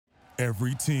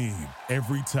Every team,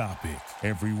 every topic,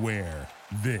 everywhere.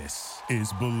 This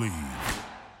is Believe.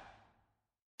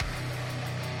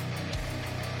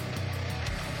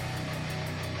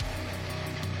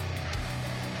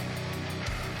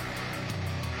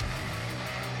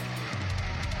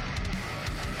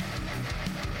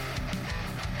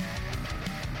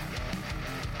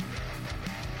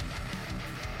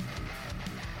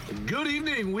 Good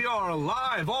evening. We are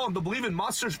live on the Believe in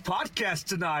Monsters podcast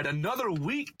tonight. Another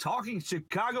week talking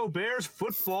Chicago Bears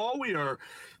football. We are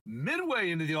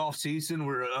midway into the offseason.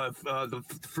 We're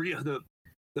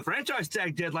the franchise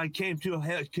tag deadline came to a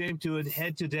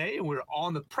head today, and we're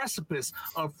on the precipice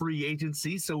of free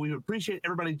agency. So we appreciate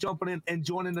everybody jumping in and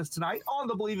joining us tonight on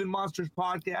the Believe in Monsters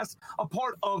podcast, a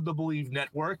part of the Believe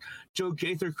Network. Joe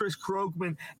Gaither, Chris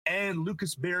Krogman, and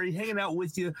Lucas Berry hanging out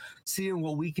with you, seeing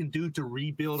what we can do to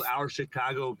rebuild our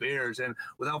Chicago Bears. And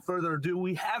without further ado,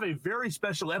 we have a very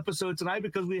special episode tonight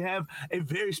because we have a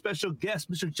very special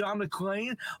guest, Mr. John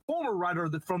McClain, former writer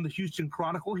from the Houston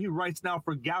Chronicle. He writes now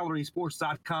for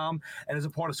GallerySports.com and is a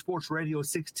part of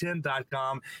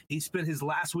SportsRadio610.com. He spent his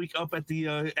last week up at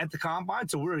the Combine,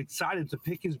 so we're excited to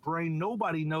pick his brain.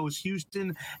 Nobody knows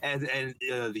Houston and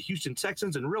the Houston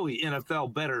Texans and really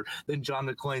NFL better than John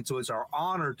McClain, so it's our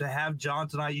honor to have John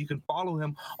tonight. You can follow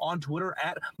him on Twitter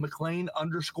at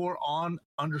McClain_on_NFL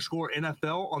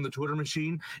on the Twitter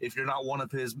machine. If you're not one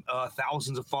of his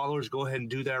thousands of followers, go ahead and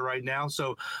do that right now.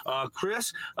 So,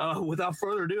 Chris, without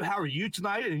further ado, how are you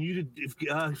tonight? And you could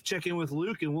check in with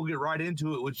Luke, and we'll get right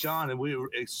into it with John. And we were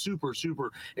super,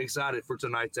 super excited for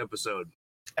tonight's episode.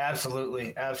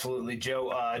 Absolutely,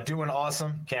 Joe. Doing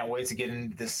awesome. Can't wait to get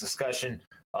into this discussion.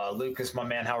 Lucas, my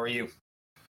man, how are you?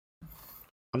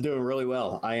 I'm doing really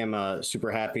well. I am super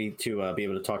happy to be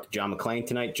able to talk to John McClain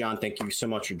tonight. John, thank you so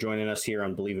much for joining us here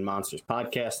on Believe in Monsters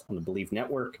podcast on the Believe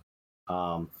Network.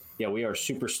 We are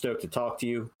super stoked to talk to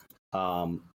you.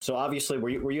 So obviously,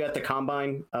 were you at the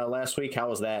Combine last week? How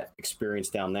was that experience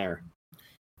down there?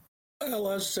 Well,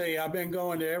 let's see. I've been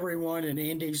going to every one in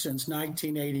Indy since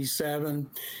 1987.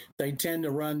 They tend to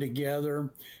run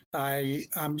together.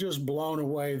 I'm just blown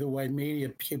away the way media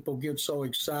people get so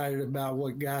excited about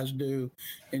what guys do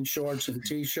in shorts and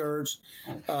T-shirts.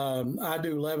 I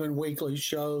do 11 weekly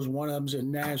shows. One of them's in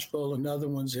Nashville, another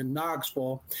one's in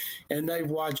Knoxville. And they've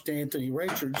watched Anthony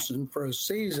Richardson for a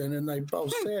season, and they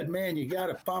both said, man, you got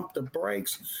to pump the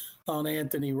brakes on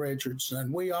Anthony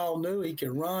Richardson. We all knew he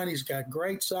could run. He's got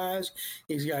great size.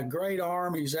 He's got great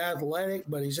arm. He's athletic,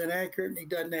 but he's inaccurate, and he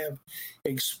doesn't have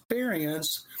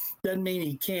experience. Doesn't mean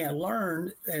he can't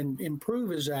learn and improve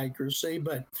his accuracy,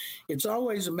 but it's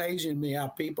always amazing to me how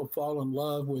people fall in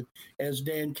love with, as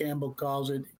Dan Campbell calls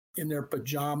it, in their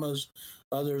pajamas.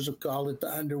 Others have called it the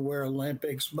underwear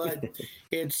Olympics, but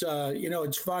it's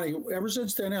it's funny. Ever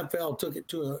since the NFL took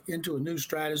it into a new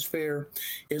stratosphere,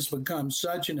 it's become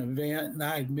such an event. And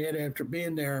I admit, after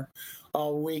being there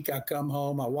all week, I come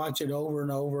home, I watch it over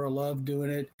and over. I love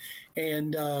doing it,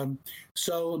 and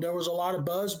so there was a lot of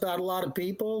buzz about a lot of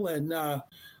people and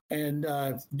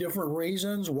different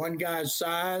reasons. One guy's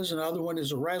size, another one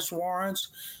is arrest warrants,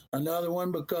 another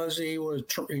one because he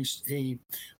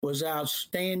was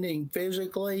outstanding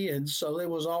physically, and so it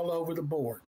was all over the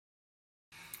board.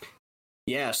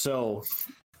 Yeah, so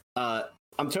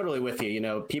I'm totally with you. You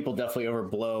know, people definitely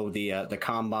overblow the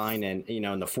Combine and,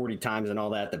 and the 40 times and all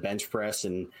that, the bench press,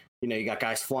 and, you got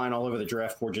guys flying all over the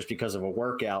draft board just because of a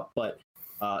workout. But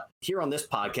here on this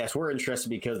podcast, we're interested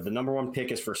because the number one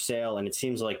pick is for sale, and it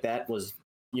seems like that was,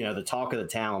 the talk of the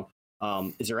town.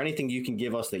 Is there anything you can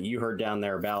give us that you heard down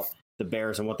there about the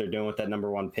Bears and what they're doing with that number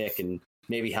one pick, and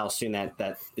maybe how soon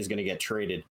that is going to get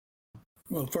traded?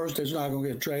 Well, first, it's not going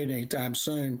to get traded anytime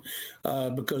soon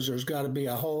because there's got to be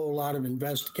a whole lot of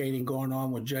investigating going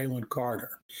on with Jalen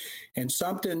Carter. And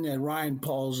something that Ryan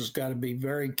Poles has got to be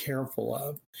very careful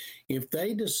of. If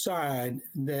they decide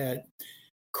that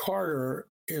Carter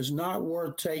is not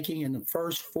worth taking in the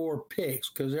first four picks,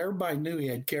 because everybody knew he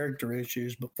had character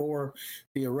issues before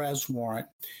the arrest warrant,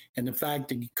 and the fact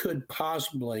that he could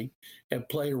possibly have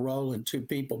played a role in two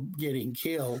people getting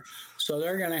killed. So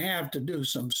they're going to have to do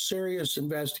some serious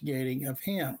investigating of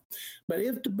him. But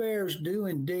if the Bears do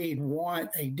indeed want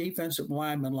a defensive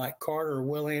lineman like Carter or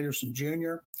Will Anderson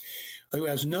Jr., who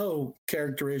has no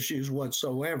character issues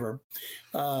whatsoever,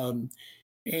 and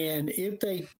if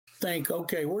they think,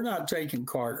 okay, we're not taking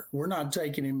Carter, we're not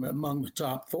taking him among the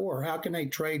top four, how can they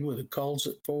trade with the Colts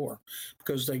at 4?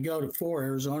 Because they go to 4,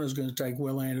 Arizona's going to take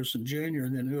Will Anderson Jr.,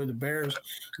 and then who are the Bears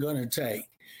going to take?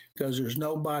 because there's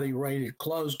nobody rated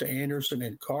close to Anderson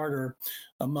and Carter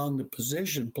among the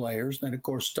position players. And of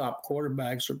course, top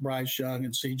quarterbacks are Bryce Young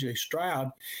and C.J.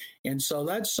 Stroud. And so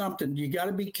that's something you got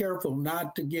to be careful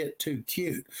not to get too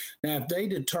cute. Now, if they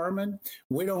determine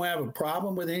we don't have a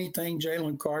problem with anything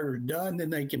Jalen Carter done, then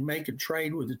they can make a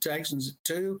trade with the Texans at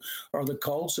 2 or the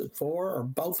Colts at 4 or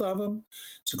both of them.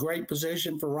 It's a great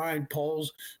position for Ryan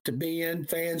Poles to be in.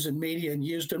 Fans and media in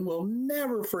Houston will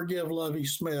never forgive Lovie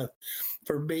Smith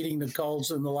for beating the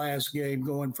Colts in the last game,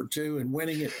 going for 2 and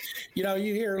winning it. You know,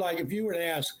 you hear, like, if you were to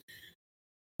ask,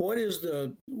 what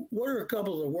are a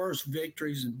couple of the worst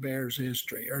victories in Bears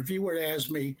history? Or if you were to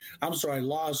ask me,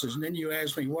 losses, and then you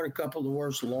ask me what are a couple of the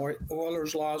worst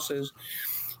Oilers losses,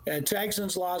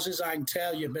 Texans losses, I can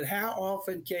tell you, but how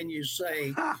often can you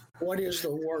say what is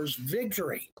the worst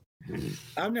victory?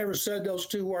 I've never said those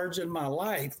 2 words in my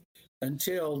life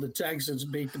until the Texans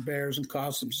beat the Bears and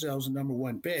cost themselves a number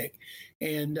 1 pick.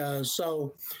 And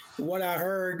so what I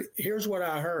heard, here's what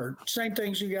I heard. Same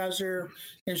things you guys hear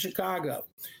in Chicago.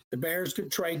 The Bears could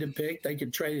trade the pick. They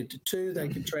could trade it to 2. They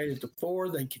could trade it to 4.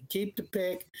 They could keep the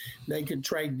pick. They could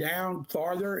trade down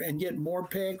farther and get more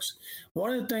picks.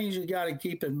 One of the things you got to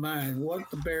keep in mind, what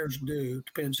the Bears do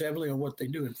depends heavily on what they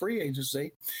do in free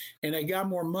agency. And they got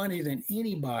more money than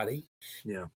anybody.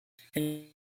 Yeah. And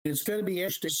it's going to be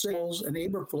interesting to see and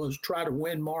Eberflus try to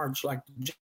win March like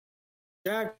the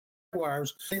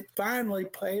Jaguars. It finally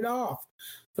paid off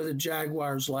for the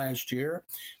Jaguars last year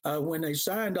when they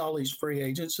signed all these free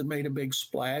agents and made a big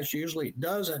splash. Usually it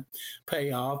doesn't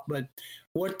pay off, but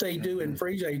what they do in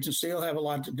free agency will have a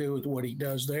lot to do with what he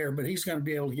does there. But he's going to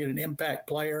be able to get an impact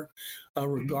player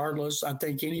regardless. I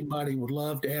think anybody would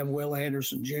love to have Will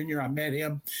Anderson Jr. I met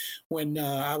him when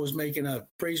I was making a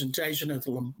presentation at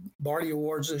the Lombardi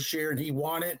Awards this year, and he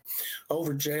won it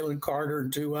over Jalen Carter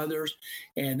and 2 others.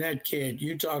 And that kid,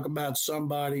 you talk about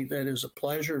somebody that is a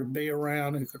pleasure to be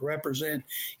around and could represent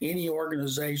any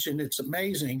organization. It's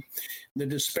amazing the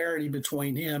disparity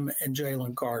between him and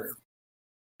Jalen Carter.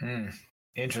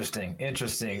 Interesting.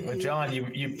 Well, John, you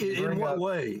in what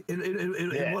way?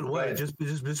 In what way? Just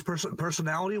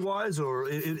personality wise, or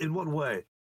in what way?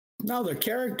 No, the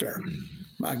character.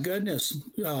 My goodness.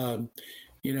 You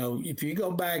know, if you go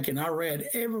back, and I read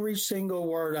every single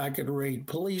word I could read,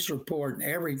 police report and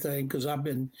everything, because I've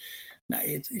been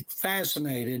it's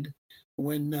fascinated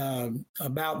when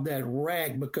about that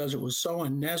wreck, because it was so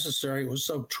unnecessary. It was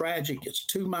so tragic. It's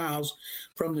 2 miles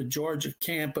from the Georgia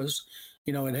campus.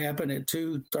 You know, it happened at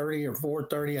 2:30 or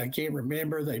 4:30. I can't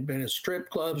remember. They'd been at strip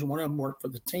clubs. One of them worked for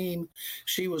the team.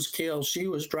 She was killed. She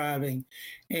was driving.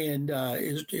 And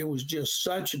it was just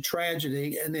such a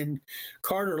tragedy. And then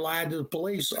Carter lied to the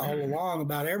police all along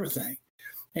about everything.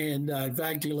 And in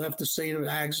fact, he left the scene of an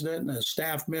accident, and a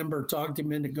staff member talked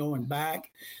him into going back.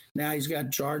 Now he's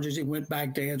got charges. He went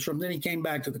back to answer them. Then he came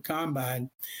back to the combine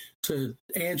to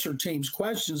answer teams'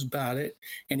 questions about it.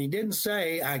 And he didn't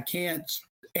say, I can't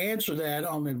answer that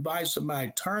on the advice of my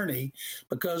attorney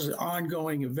because of the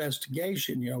ongoing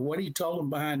investigation. You know, what he told them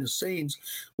behind the scenes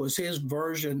was his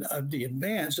version of the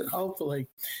events, and hopefully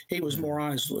he was more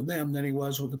honest with them than he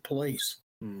was with the police.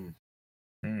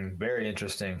 Very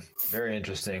interesting.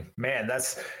 Man,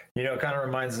 that's, you know, it kind of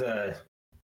reminds the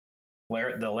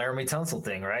Laramie Tunsil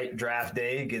thing, right? Draft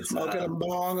day gets smoking a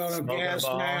bong on a gas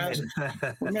mask.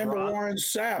 Remember Warren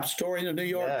Sapp, story in the New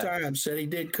York Times, said he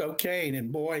did cocaine,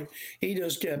 and boy, he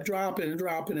just kept dropping, and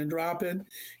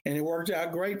it worked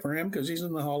out great for him because he's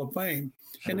in the Hall of Fame.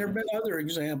 And there have been other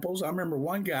examples. I remember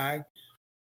one guy,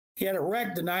 he had a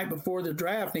wreck the night before the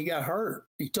draft, and he got hurt.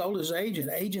 He told his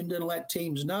agent. Agent didn't let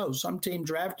teams know. Some team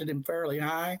drafted him fairly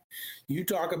high. You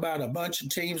talk about a bunch of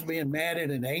teams being mad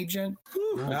at an agent.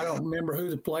 I don't remember who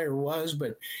the player was,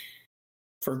 but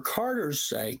for Carter's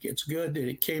sake, it's good that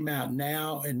it came out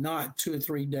now and not 2 or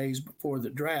 3 days before the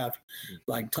draft,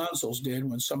 like Tunsil's did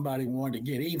when somebody wanted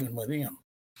to get even with him.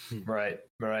 Right.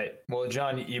 Well,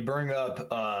 John, you bring up,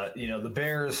 you know, the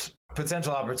Bears'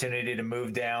 potential opportunity to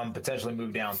potentially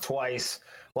move down twice.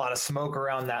 A lot of smoke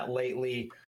around that lately.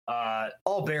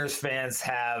 All Bears fans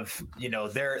have, you know,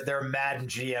 their Madden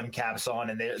GM caps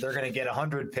on, and they're going to get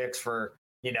 100 picks for,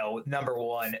 you know, number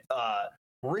 1.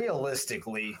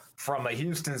 Realistically, from a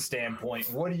Houston standpoint,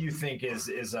 what do you think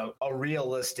is a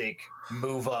realistic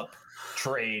move up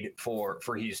trade for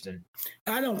Houston?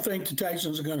 I don't think the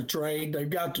Texans are going to trade. They've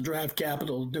got the draft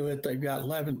capital to do it. They've got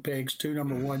 11 picks, 2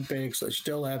 number 1 picks. They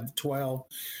still have 12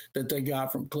 that they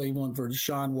got from Cleveland for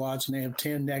Deshaun Watson. They have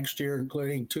 10 next year,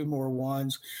 including 2 more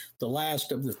ones, the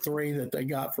last of the 3 that they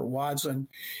got for Watson.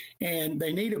 And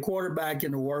they need a quarterback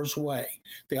in the worst way.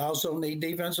 They also need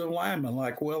defensive linemen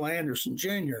like Will Anderson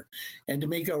Jr. And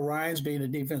DeMeco Ryans being a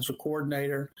defensive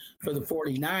coordinator for the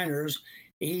 49ers.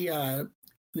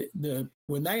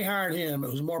 When they hired him, it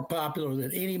was more popular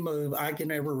than any move I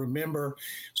can ever remember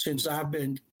since I've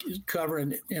been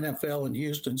covering NFL in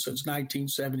Houston since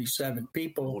 1977.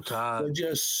 People were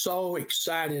just so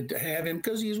excited to have him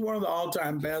because he's one of the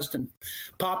all-time best and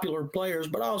popular players,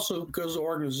 but also because the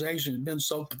organization has been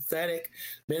so pathetic,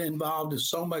 been involved in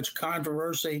so much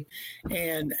controversy,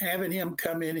 and having him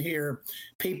come in here,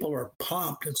 people are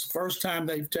pumped. It's the first time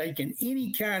they've taken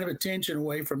any kind of attention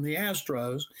away from the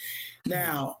Astros.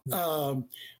 Now,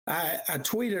 I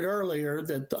tweeted earlier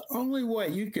that the only way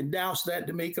you can douse that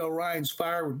DeMeco Ryans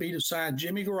fire would be to sign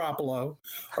Jimmy Garoppolo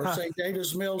or say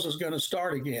Davis Mills is going to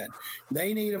start again.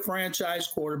 They need a franchise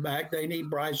quarterback. They need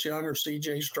Bryce Young or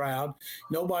C.J. Stroud.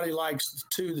 Nobody likes the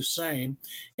two the same.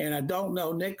 And I don't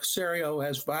know. Nick Caserio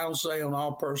has final say on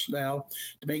all personnel.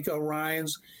 DeMeco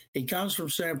Ryans, he comes from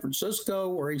San Francisco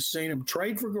where he's seen him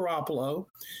trade for Garoppolo,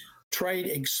 trade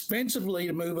expensively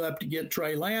to move up to get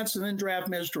Trey Lance, and then draft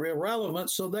Mr. Irrelevant.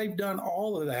 So they've done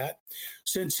all of that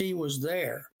since he was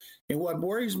there. And what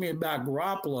worries me about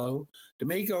Garoppolo,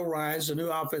 DeMeco Ryans, the new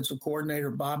offensive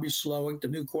coordinator, Bobby Slowick, the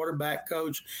new quarterback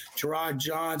coach, Gerard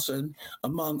Johnson,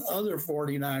 among other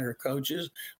 49er coaches,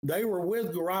 they were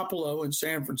with Garoppolo in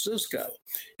San Francisco.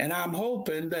 And I'm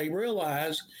hoping they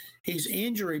realize he's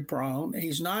injury prone.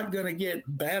 He's not going to get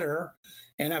better.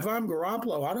 And if I'm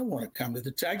Garoppolo, I don't want to come to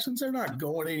the Texans. They're not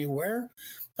going anywhere.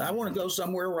 I want to go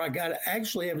somewhere where I got to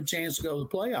actually have a chance to go to the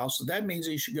playoffs. So that means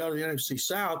he should go to the NFC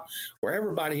South, where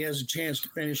everybody has a chance to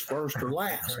finish first or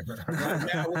last.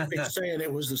 Right now, we've been saying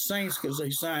it was the Saints because they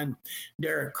signed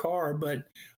Derek Carr, but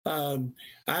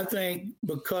I think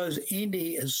because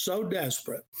Indy is so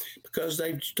desperate, because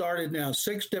they've started now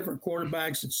 6 different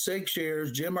quarterbacks in 6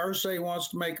 years. Jim Irsay wants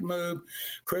to make a move.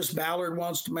 Chris Ballard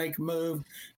wants to make a move.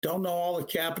 Don't know all the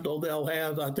capital they'll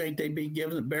have. I think they'd be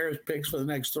giving the Bears picks for the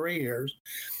next 3 years.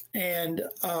 And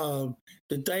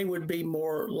that they would be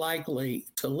more likely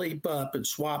to leap up and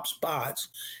swap spots.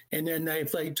 And then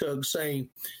if they took, say,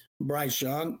 Bryce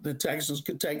Young, the Texans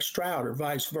could take Stroud or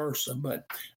vice versa. But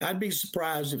I'd be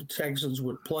surprised if the Texans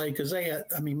would play because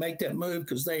make that move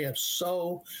because they have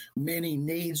so many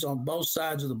needs on both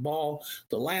sides of the ball.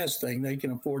 The last thing they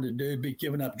can afford to do would be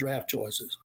giving up draft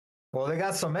choices. Well, they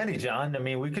got so many, John. I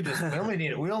mean, we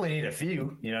only need a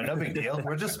few. No big deal.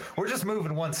 We're just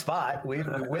moving one spot.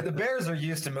 The Bears are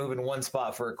used to moving one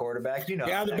spot for a quarterback.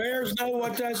 Yeah, the Bears know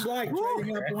what that's like.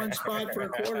 Trading up one spot for a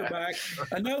quarterback.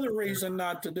 Another reason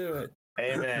not to do it.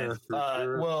 Amen.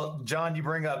 Well, John, you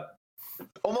bring up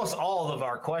almost all of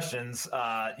our questions,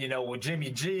 with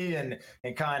Jimmy G and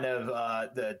kind of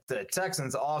the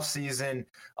Texans offseason.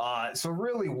 So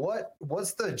really,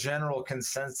 what's the general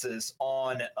consensus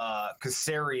on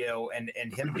Caserio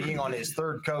and him being on his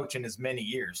 3rd coach in as many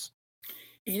years?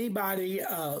 Anybody,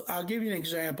 I'll give you an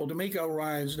example. DeMeco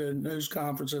Ryans did a news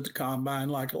conference at the Combine,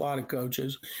 like a lot of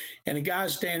coaches, and a guy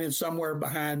standing somewhere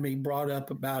behind me brought up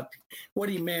about what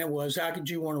he meant was, how could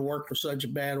you want to work for such a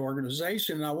bad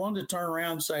organization? And I wanted to turn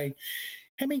around and say,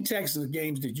 how many Texans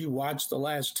games did you watch the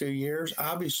last 2 years?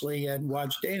 Obviously, he hadn't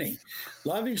watched any.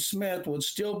 Lovie Smith would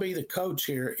still be the coach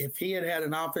here if he had had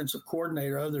an offensive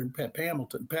coordinator other than Pep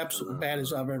Hamilton. Pep's as bad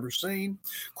as I've ever seen.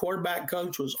 Quarterback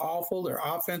coach was awful. Their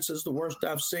offense is the worst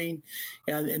I've seen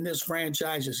in this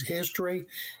franchise's history.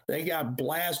 They got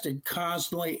blasted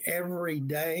constantly every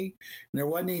day. And there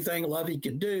wasn't anything Lovie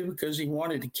could do because he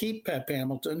wanted to keep Pep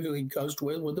Hamilton, who he coached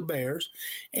with the Bears.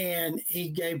 And he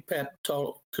gave Pep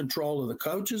total control of the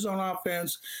coaches on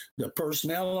offense, the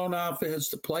personnel on offense,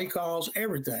 the play calls,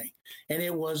 everything. And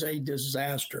it was a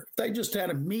disaster. If they just had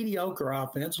a mediocre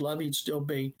offense, Lovey'd still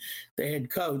be the head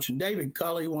coach. And David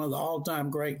Culley, one of the all-time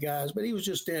great guys, but he was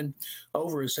just in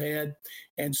over his head.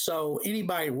 And so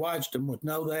anybody who watched him would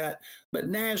know that. But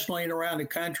nationally and around the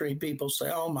country, people say,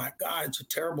 oh, my God, it's a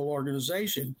terrible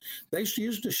organization. They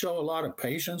used to show a lot of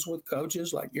patience with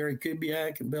coaches like Gary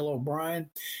Kubiak and Bill O'Brien.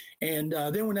 And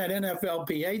then when that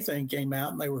NFLPA thing came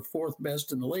out and they were 4th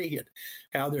best in the league at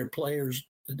how their players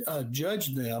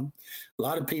judge them. A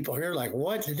lot of people here like,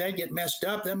 what, did they get messed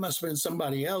up? That must have been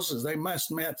somebody else's. They must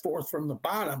have met fourth from the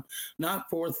bottom, not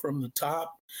fourth from the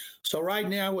top. So right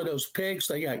now with those picks,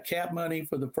 they got cap money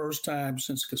for the first time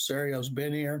since Casario's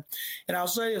been here. And I'll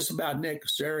say this about Nick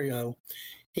Casario.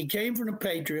 He came from the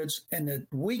Patriots, and the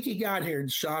week he got here,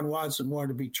 Deshaun Watson wanted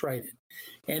to be traded.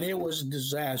 And it was a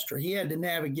disaster. He had to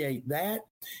navigate that.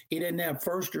 He didn't have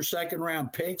first or second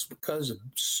round picks because of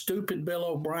stupid Bill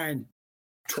O'Brien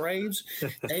trades.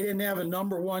 They didn't have a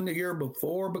number one the year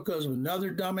before because of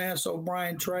another dumbass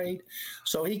O'Brien trade.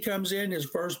 So he comes in, his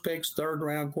first pick's third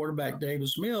round quarterback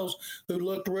Davis Mills, who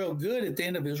looked real good at the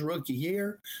end of his rookie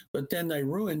year, but then they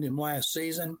ruined him last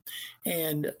season.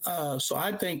 And so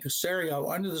I think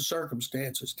Casario, under the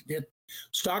circumstances, to get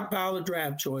stockpile the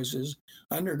draft choices,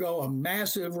 undergo a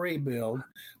massive rebuild,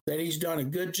 that he's done a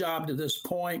good job to this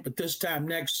point, but this time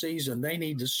next season, they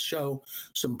need to show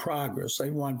some progress. They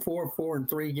won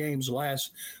 4-4-3 games the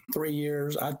last 3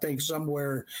 years. I think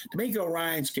somewhere, D'Amico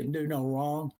Ryans can do no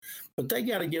wrong, but they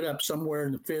got to get up somewhere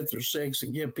in the fifth or sixth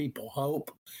and give people hope.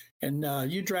 And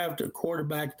you draft a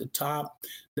quarterback at the top.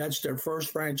 That's their first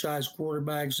franchise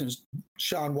quarterback since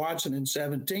Sean Watson in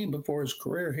 2017 before his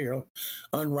career here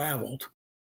unraveled.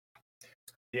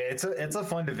 Yeah, it's a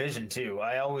fun division too.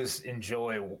 I always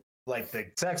enjoy, like, the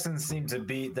Texans seem to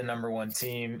beat the number one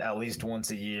team at least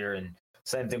once a year, and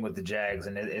same thing with the Jags,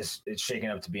 and it's shaking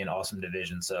up to be an awesome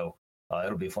division. So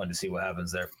it'll be fun to see what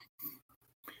happens there.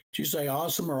 Did you say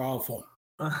awesome or awful?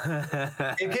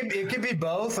 It could be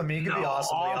both. I mean, it could be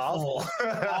awesomely awful.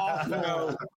 You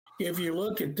know, if you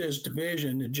look at this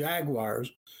division, the Jaguars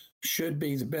should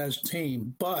be the best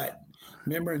team. But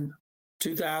remember in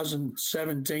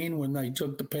 2017 when they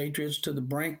took the Patriots to the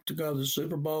brink to go to the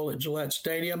Super Bowl at Gillette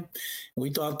Stadium? We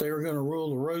thought they were going to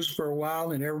rule the roost for a while,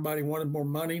 and everybody wanted more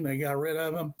money, and they got rid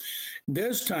of them.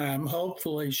 This time,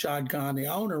 hopefully, Shad Khan, the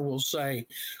owner, will say,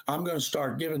 I'm going to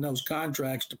start giving those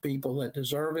contracts to people that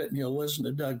deserve it, and he'll listen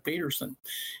to Doug Peterson.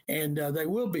 And they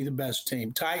will be the best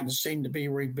team. Titans seem to be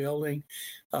rebuilding.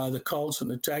 The Colts and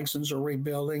the Texans are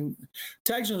rebuilding.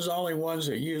 Texans are the only ones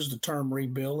that use the term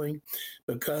rebuilding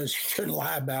because you couldn't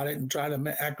lie about it and try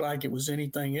to act like it was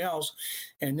anything else.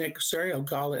 And Nick Casario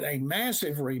called it a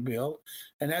massive rebuild.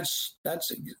 And that's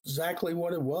exactly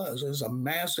what it was. It was a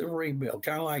massive rebuild,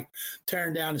 kind of like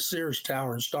tearing down the Sears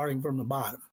Tower and starting from the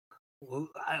bottom.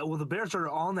 Well, the Bears are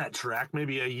on that track,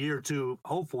 maybe a year or two,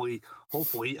 hopefully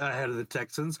ahead of the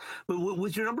Texans. But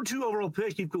with your number 2 overall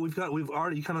pick, we've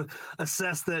already kind of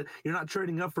assessed that you're not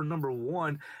trading up for number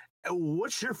 1.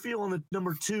 What's your feel on the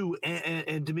number 2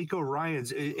 and D'Amico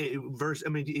Ryans versus? I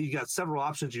mean, you got several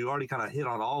options. You already kind of hit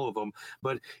on all of them.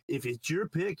 But if it's your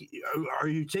pick, are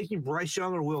you taking Bryce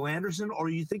Young or Will Anderson, or are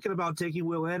you thinking about taking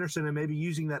Will Anderson and maybe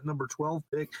using that number 12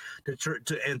 pick to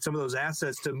and some of those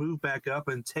assets to move back up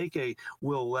and take a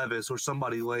Will Levis or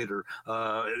somebody later?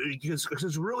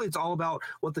 Because really, it's all about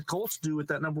what the Colts do with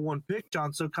that number 1 pick,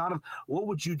 John. So, kind of, what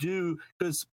would you do?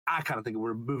 Because I kind of think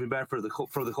we're moving back for the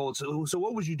Colts. So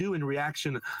what would you do in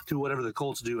reaction to whatever the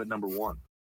Colts do at number 1?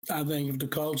 I think if the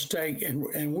Colts take,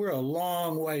 and we're a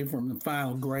long way from the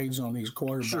final grades on these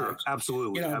quarterbacks. Sure,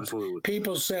 absolutely, absolutely.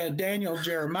 People said Daniel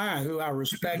Jeremiah, who I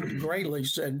respect greatly,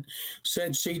 said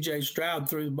C.J. Stroud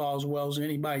threw the ball as well as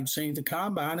anybody'd seen at the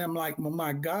combine. I'm like, well,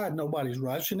 my God, nobody's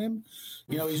rushing him.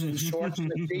 You know, he's in shorts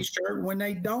and a T-shirt. When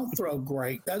they don't throw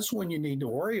great, that's when you need to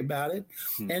worry about it.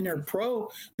 And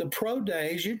the pro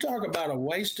days, you talk about a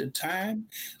waste of time.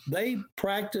 They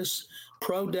practice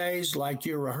pro days like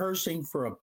you're rehearsing for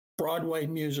a Broadway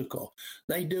musical.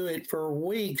 They do it for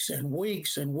weeks and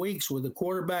weeks and weeks with the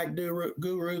quarterback guru,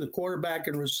 the quarterback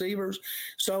and receivers.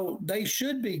 So they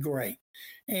should be great.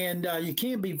 And you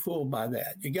can't be fooled by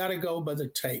that. You got to go by the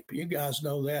tape. You guys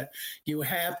know that. You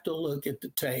have to look at the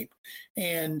tape.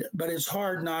 But it's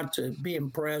hard not to be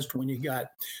impressed when you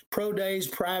got pro days,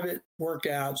 private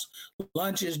workouts,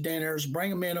 lunches, dinners,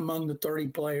 bring them in among the 30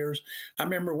 players. I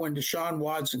remember when Deshaun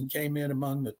Watson came in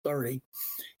among the 30,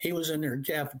 he was in their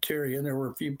cafeteria, and there were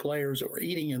a few players that were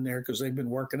eating in there because they've been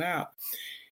working out.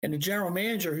 And the general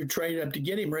manager who traded up to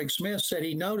get him, Rick Smith, said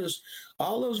he noticed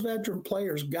all those veteran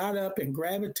players got up and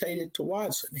gravitated to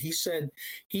Watson. He said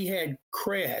he had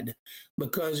cred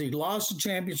because he lost the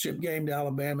championship game to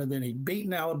Alabama, then he'd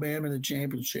beaten Alabama in the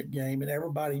championship game, and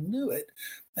everybody knew it.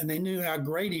 And they knew how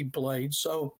great he played.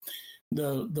 So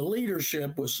the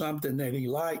leadership was something that he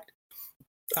liked.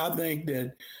 I think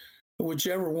that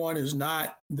whichever one is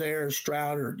not there,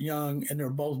 Stroud or Young, and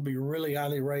they'll both be really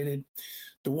highly rated,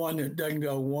 the one that doesn't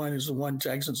go 1 is the one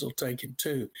Texans will take it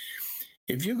 2.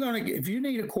 If you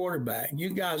need a quarterback,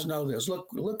 you guys know this.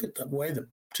 Look at the way the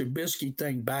Trubisky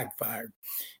thing backfired.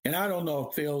 And I don't know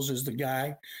if Fields is the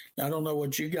guy. I don't know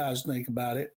what you guys think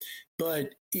about it.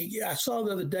 But I saw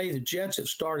the other day the Jets have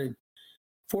started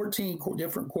 14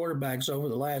 different quarterbacks over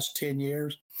the last 10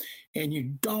 years. And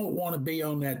you don't want to be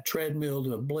on that treadmill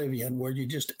to oblivion where you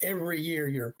just every year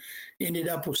you're ended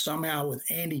up with somehow with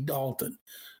Andy Dalton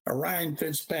or Ryan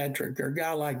Fitzpatrick or a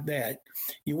guy like that.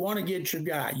 You want to get your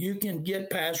guy. You can get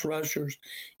pass rushers.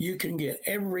 You can get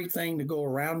everything to go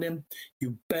around him.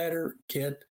 You better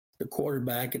get the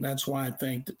quarterback, and that's why I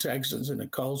think the Texans and the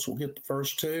Colts will get the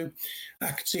first two.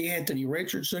 I could see Anthony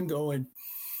Richardson going.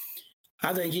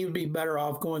 I think he would be better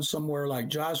off going somewhere like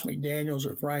Josh McDaniels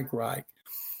or Frank Reich.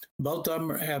 Both of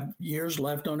them have years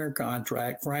left on their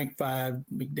contract. Frank 5,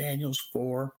 McDaniels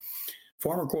 4.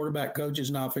 Former quarterback coaches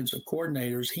and offensive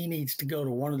coordinators. He needs to go to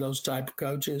one of those type of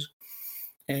coaches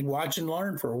and watch and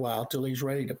learn for a while till he's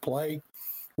ready to play.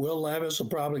 Will Levis will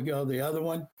probably go the other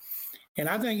one. And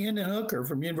I think Hendon Hooker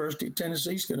from University of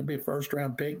Tennessee is going to be a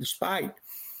first-round pick despite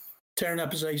tearing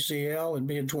up his ACL and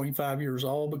being 25 years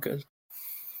old, because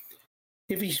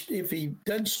if he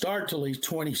doesn't start till he's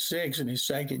 26 in his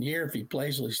second year, if he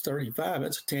plays till he's 35,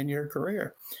 that's a 10-year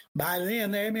career. By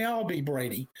then, they may all be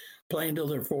Brady playing till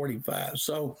they're 45.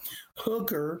 So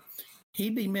Hooker,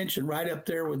 he'd be mentioned right up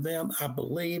there with them, I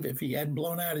believe, if he hadn't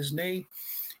blown out his knee.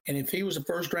 And if he was a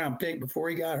first-round pick before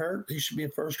he got hurt, he should be a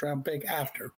first-round pick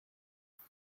after.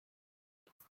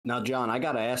 Now, John, I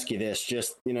got to ask you this.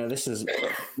 Just, this is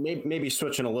maybe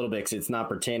switching a little bit because it's not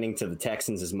pertaining to the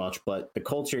Texans as much, but the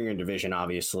Colts are in your division,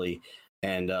 obviously.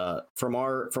 And from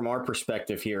our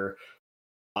perspective here,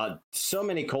 so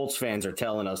many Colts fans are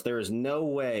telling us there is no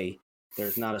way,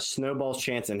 there's not a snowball's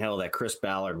chance in hell that Chris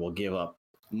Ballard will give up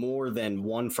more than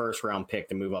one first-round pick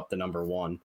to move up to number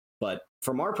one. But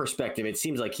from our perspective, it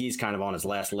seems like he's kind of on his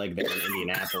last leg there in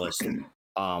Indianapolis.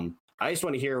 I just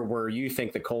want to hear where you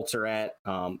think the Colts are at.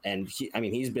 And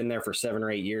he's been there for 7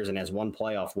 or 8 years and has one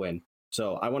playoff win.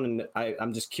 So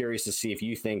I'm just curious to see if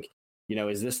you think,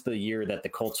 is this the year that the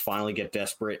Colts finally get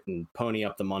desperate and pony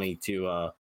up the money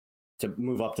to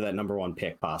move up to that number one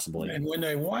pick possibly? And when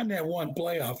they won that one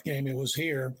playoff game, it was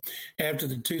here after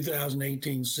the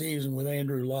 2018 season with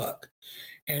Andrew Luck.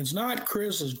 And it's not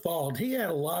Chris's fault. He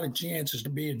had a lot of chances to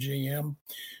be a GM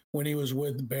when he was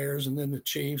with the Bears and then the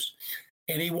Chiefs.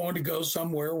 And he wanted to go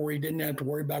somewhere where he didn't have to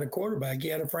worry about a quarterback. He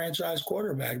had a franchise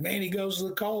quarterback. Man, he goes to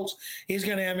the Colts. He's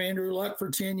going to have Andrew Luck for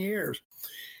 10 years.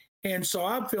 And so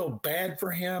I feel bad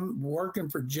for him working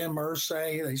for Jim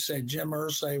Irsay. They said Jim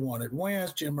Irsay wanted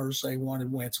Wentz. Jim Irsay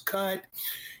wanted Wentz cut.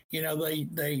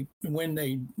 When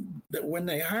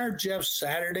they hired Jeff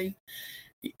Saturday,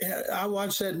 I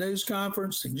watched that news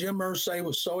conference, and Jim Irsay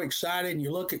was so excited. And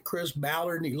you look at Chris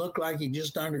Ballard, and he looked like he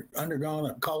just undergone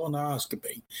a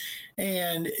colonoscopy.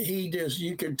 And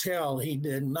you could tell he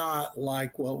did not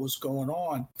like what was going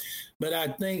on. But I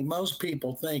think most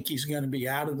people think he's going to be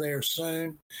out of there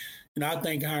soon. And I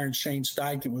think hiring Shane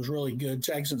Steichen was really good.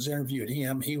 Texans interviewed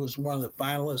him. He was one of the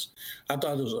finalists. I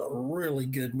thought it was a really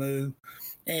good move.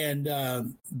 And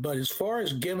but as far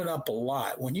as giving up a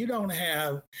lot, when you don't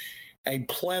have a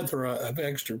plethora of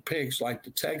extra picks like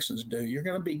the Texans do, you're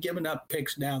going to be giving up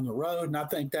picks down the road. And I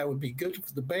think that would be good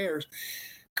for the Bears,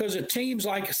 because a team's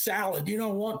like a salad. You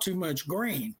don't want too much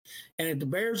green. And if the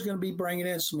Bears are going to be bringing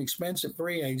in some expensive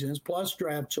free agents plus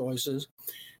draft choices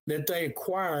that they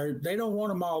acquired, they don't want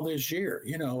them all this year.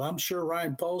 I'm sure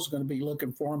Ryan Poles is going to be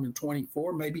looking for them in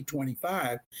 24, maybe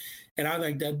 25. And I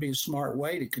think that'd be a smart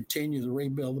way to continue to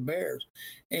rebuild the Bears.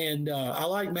 And I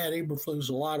like Matt Eberflus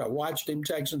a lot. I watched him.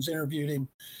 Texans interviewed him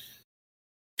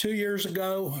 2 years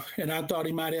ago, and I thought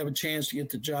he might have a chance to get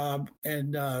the job.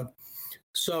 And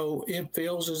so if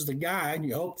Fields is the guy, and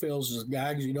you hope Fields is the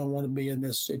guy because you don't want to be in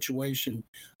this situation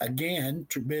again,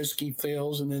 Trubisky,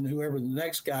 Fields, and then whoever the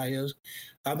next guy is,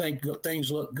 I think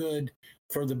things look good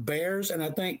for the Bears, and I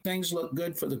think things look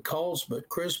good for the Colts. But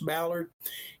Chris Ballard,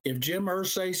 if Jim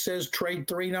Irsay says trade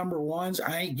 3 number ones,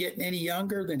 I ain't getting any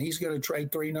younger, then he's going to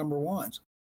trade 3 number ones.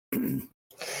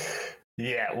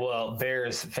 Yeah, well,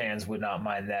 Bears fans would not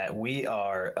mind that. We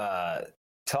are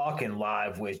talking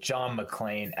live with John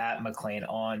McClain at McClain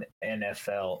on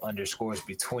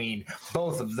NFL_between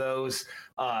both of those.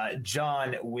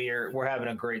 John, we're having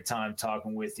a great time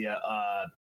talking with you.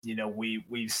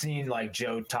 We've seen, like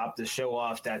Joe topped the show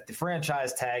off, that the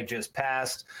franchise tag just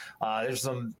passed. There's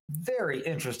some very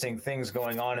interesting things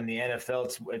going on in the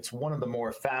NFL. It's one of the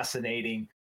more fascinating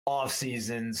off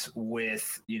seasons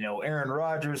with, Aaron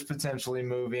Rodgers potentially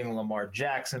moving, Lamar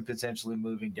Jackson potentially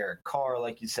moving, Derek Carr,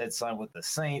 like you said, signed with the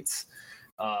Saints.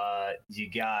 You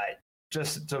got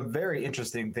just some very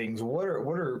interesting things.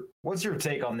 What's your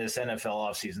take on this NFL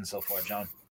offseason so far, John?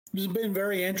 It's been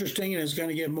very interesting, and it's going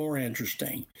to get more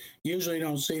interesting. Usually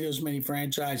don't see this many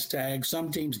franchise tags.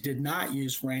 Some teams did not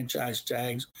use franchise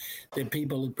tags that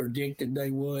people had predicted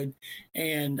they would.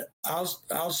 And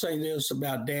I'll say this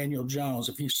about Daniel Jones.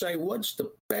 If you say, what's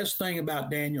the best thing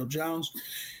about Daniel Jones?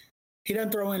 He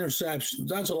doesn't throw interceptions.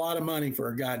 That's a lot of money for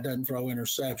a guy that doesn't throw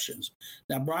interceptions.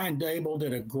 Now, Brian Dable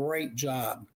did a great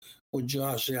job with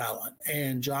Josh Allen,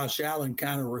 and Josh Allen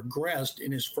kind of regressed in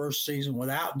his first season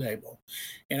without Dable.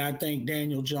 And I think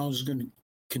Daniel Jones is going to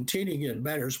continue to get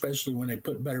better, especially when they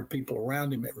put better people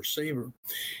around him at receiver.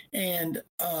 And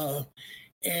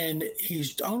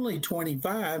he's only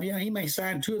 25. He may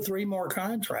sign 2 or 3 more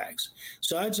contracts.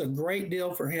 So that's a great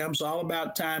deal for him. It's all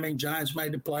about timing. Giants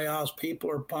made the playoffs.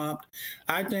 People are pumped.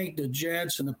 I think the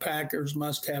Jets and the Packers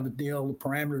must have a deal. The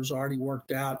parameters already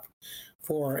worked out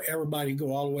for everybody to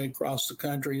go all the way across the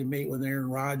country to meet with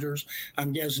Aaron Rodgers.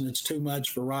 I'm guessing it's too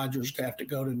much for Rodgers to have to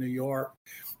go to New York.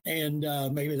 And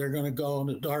maybe they're going to go on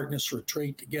a darkness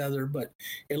retreat together. But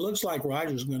it looks like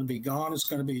Rodgers is going to be gone. It's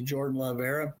going to be a Jordan Love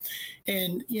era.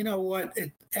 And you know what?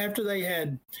 After they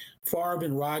had Favre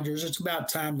and Rodgers, it's about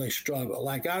time they struggle.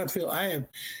 Like I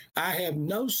have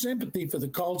no sympathy for the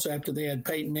Colts after they had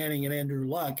Peyton Manning and Andrew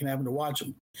Luck and having to watch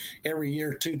them every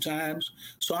year 2 times.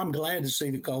 So I'm glad to see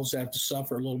the Colts have to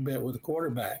suffer a little bit with a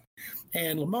quarterback.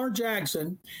 And Lamar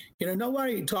Jackson,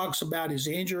 nobody talks about his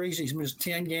injuries. He's missed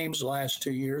 10 games the last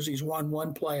 2 years. He's won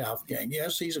 1 playoff game.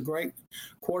 Yes, he's a great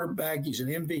quarterback. He's an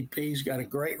MVP. He's got a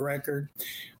great record.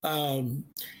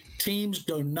 Teams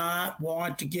do not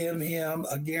want to give him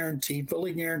a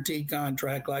fully guaranteed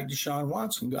contract like Deshaun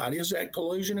Watson got. Is that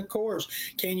collusion? Of course.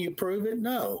 Can you prove it?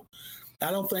 No. I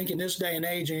don't think in this day and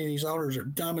age any of these owners are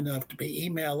dumb enough to be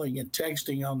emailing and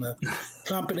texting on the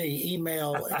company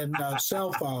email and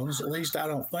cell phones. At least I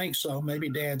don't think so. Maybe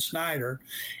Dan Snyder.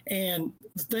 And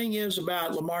the thing is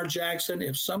about Lamar Jackson,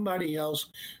 if somebody else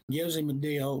gives him a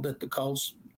deal that the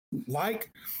Colts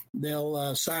like,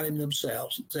 they'll sign him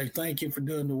themselves. Say, thank you for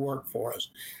doing the work for us.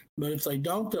 But if they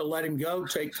don't, they'll let him go,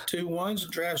 take the 2 ones,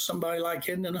 and draft somebody like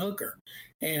Hendon Hooker.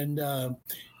 And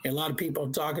a lot of people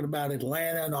are talking about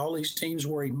Atlanta and all these teams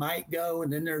where he might go.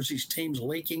 And then there's these teams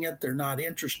leaking it. They're not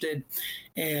interested.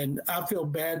 And I feel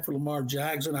bad for Lamar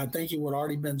Jackson. I think he would have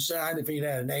already been signed if he'd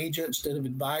had an agent instead of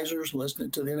advisors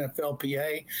listening to the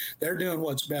NFLPA. They're doing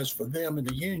what's best for them in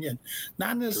the union,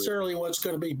 not necessarily what's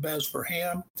going to be best for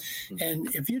him. And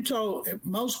if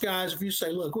most guys, if you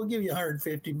say, look, we'll give you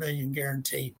 $150 million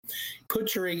guaranteed,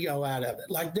 put your ego out of it.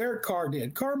 Like Derek Carr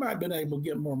did. Carr might have been able to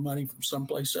get more money from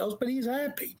someplace else, but he's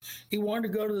happy. He wanted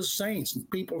to go to the Saints, and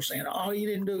people are saying, oh, he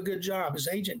didn't do a good job. His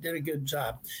agent did a good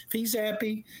job. If he's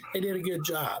happy, they did a good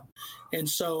job. And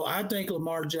so I think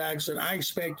Lamar Jackson, I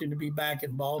expect him to be back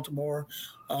in Baltimore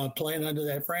playing under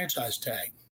that franchise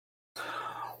tag.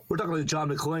 We're talking to John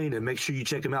McClain, and make sure you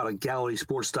check him out at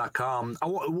GalileeSports.com.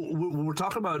 We're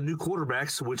talking about new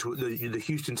quarterbacks, which the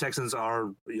Houston Texans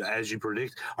are, as you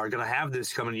predict, are going to have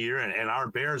this coming year, and our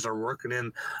Bears are working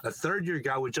in a third-year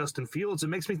guy with Justin Fields. It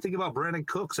makes me think about Brandon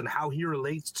Cooks and how he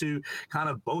relates to kind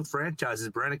of both franchises.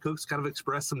 Brandon Cooks kind of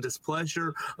expressed some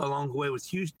displeasure along the way with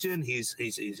Houston. He's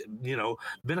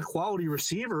been a quality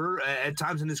receiver at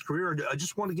times in his career. I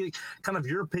just want to get kind of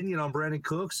your opinion on Brandon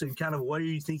Cooks and kind of where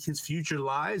you think his future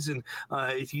lies. And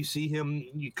if you see him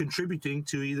contributing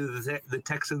to either the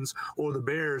Texans or the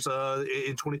Bears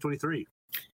in 2023.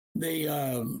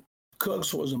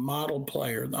 Cooks was a model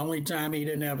player. The only time he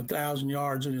didn't have 1,000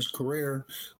 yards in his career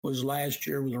was last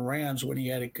year with the Rams when he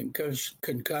had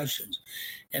concussions.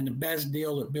 And the best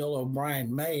deal that Bill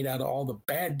O'Brien made out of all the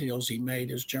bad deals he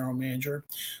made as general manager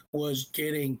was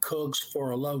getting Cooks for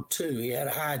a low 2. He had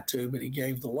a high 2, but he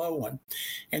gave the low one.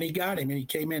 And he got him, and he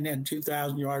came in and had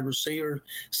 2,000-yard receiver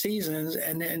seasons,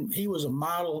 and then he was a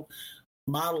model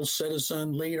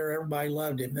citizen, leader. Everybody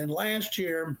loved him. Then last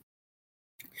year,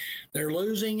 they're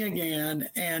losing again,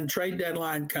 and trade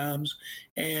deadline comes,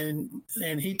 and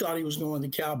he thought he was going to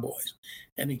the Cowboys.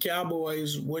 And the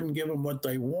Cowboys wouldn't give him what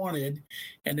they wanted,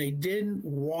 and they didn't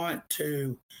want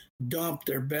to dump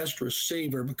their best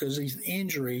receiver because of these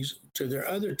injuries to their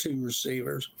other 2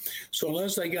 receivers. So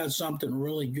unless they got something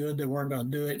really good, they weren't going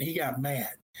to do it, and he got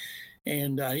mad.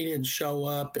 And he didn't show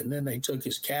up, and then they took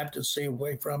his captaincy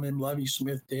away from him. Lovie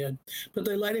Smith did. But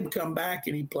they let him come back,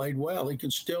 and he played well. He can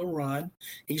still run.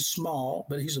 He's small,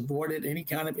 but he's avoided any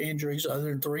kind of injuries other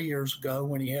than 3 years ago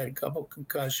when he had a couple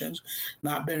concussions.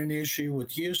 Not been an issue with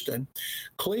Houston.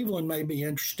 Cleveland may be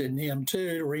interested in him,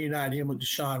 too, to reunite him with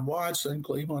Deshaun Watson.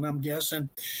 Cleveland, I'm guessing,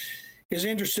 is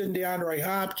interested in DeAndre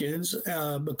Hopkins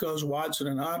because Watson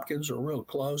and Hopkins are real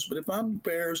close. But if I'm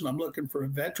Bears and I'm looking for a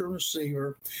veteran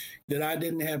receiver that I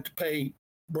didn't have to pay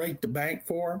break the bank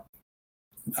for,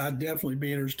 I'd definitely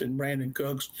be interested in Brandon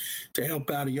Cooks to help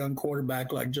out a young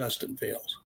quarterback like Justin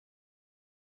Fields.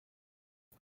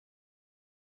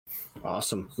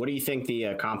 Awesome. What do you think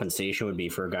the compensation would be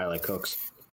for a guy like Cooks?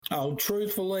 Oh,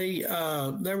 truthfully,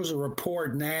 there was a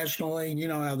report nationally. You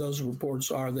know how those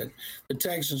reports are that the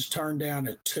Texans turned down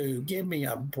at 2. Give me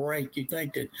a break. You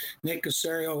think that Nick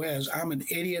Caserio has "I'm an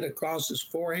idiot" across his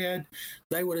forehead?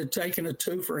 They would have taken a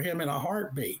 2 for him in a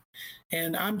heartbeat.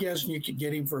 And I'm guessing you could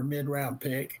get him for a mid-round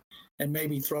pick and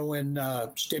maybe throw in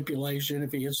stipulation.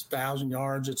 If he hits 1,000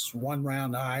 yards, it's 1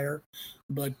 round higher.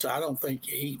 But I don't think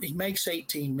he makes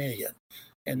 $18 million.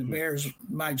 And the Bears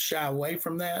might shy away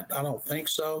from that. I don't think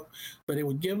so, but it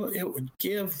would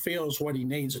give Fields what he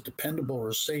needs, a dependable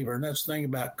receiver. And that's the thing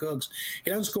about Cooks. He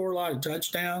doesn't score a lot of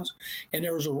touchdowns. And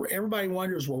everybody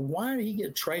wonders, well, why did he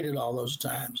get traded all those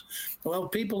times? Well,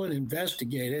 people had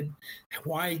investigated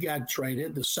why he got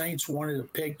traded. The Saints wanted a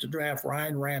pick to draft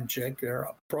Ryan Ramczyk, their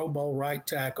Pro Bowl right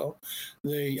tackle.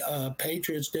 The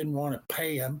Patriots didn't want to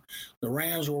pay him. The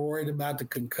Rams were worried about the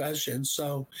concussion.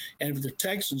 So, and if the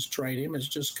Texans trade him,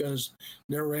 it's just because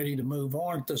they're ready to move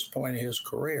on at this point in his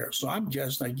career. So I'm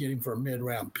guessing they get him for a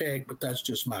mid-round pick, but that's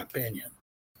just my opinion.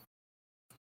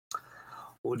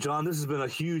 Well, John, this has been a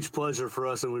huge pleasure for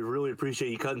us, and we really appreciate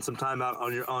you cutting some time out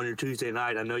on your Tuesday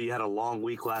night. I know you had a long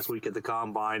week last week at the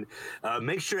Combine.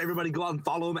 Make sure everybody go out and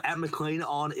follow him at McClain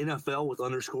on NFL with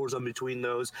underscores on between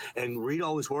those, and read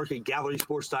all his work at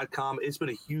GallerySports.com. It's been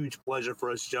a huge pleasure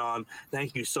for us, John.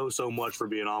 Thank you so much for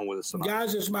being on with us tonight.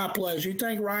 Guys, it's my pleasure. You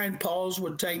think Ryan Pauls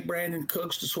would take Brandon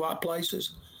Cooks to swap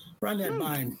places? Run that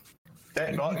by him.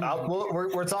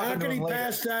 We're talking. How can he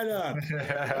pass that up?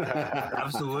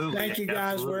 Absolutely. Thank you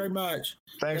guys very much.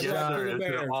 Thanks, Yes, John. sir. It's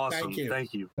been awesome. Thank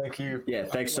you. Thank you. Yeah,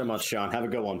 thanks so much, Sean. Have a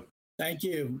good one. Thank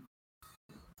you.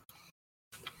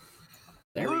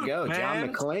 There we go, John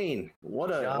McClain. What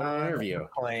an interview.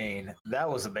 McClain. That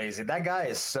was amazing. That guy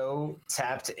is so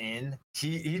tapped in.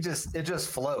 It just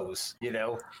flows,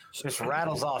 just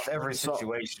rattles off every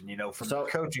situation, from the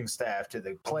coaching staff to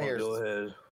the players. Go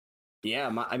ahead. Yeah,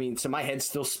 my head's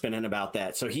still spinning about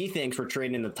that. So he thinks we're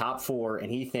trading in the top 4,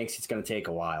 and he thinks it's going to take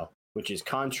a while, which is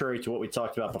contrary to what we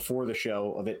talked about before the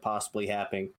show of it possibly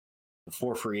happening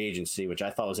before free agency, which I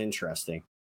thought was interesting.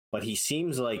 But he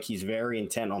seems like he's very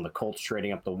intent on the Colts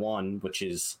trading up to 1, which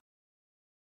is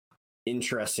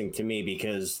interesting to me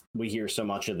because we hear so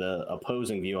much of the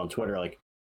opposing view on Twitter, like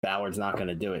Ballard's not going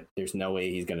to do it. There's no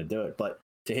way he's going to do it. But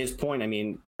to his point,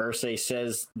 Irsay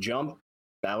says jump,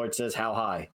 Ballard says how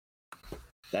high.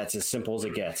 That's as simple as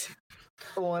it gets.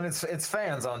 Well, and it's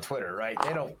fans on Twitter, right?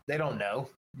 They don't know.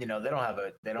 They don't have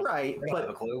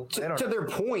a clue. To their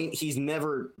point, he's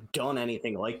never done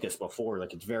anything like this before.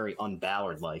 Like it's very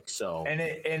un-Ballard like. So and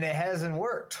it hasn't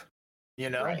worked.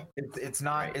 Right. It's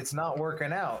not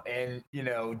working out. And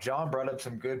John brought up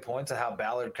some good points of how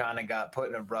Ballard kind of got put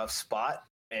in a rough spot,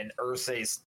 and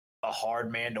Irsay's a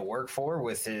hard man to work for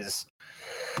with his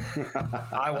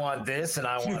I want this and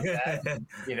I want that.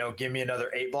 Give me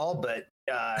another 8-ball, but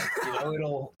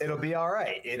it'll be all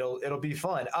right. It'll be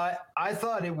fun. I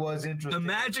thought it was interesting.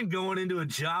 Imagine going into a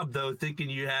job though thinking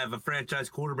you have a franchise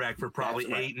quarterback for probably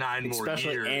 8-9 more years.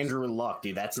 Especially Andrew Luck,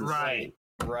 dude. That's insane.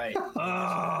 Right.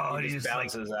 Oh, he just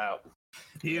bounces out.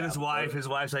 He and his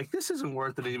wife's like, this isn't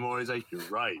worth it anymore. He's like, you're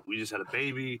right. We just had a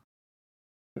baby.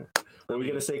 What were we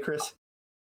gonna say, Chris?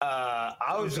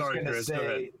 I was just going to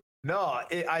say,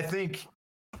 I think,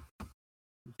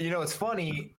 it's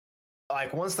funny,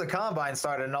 like once the Combine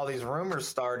started and all these rumors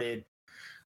started,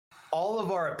 all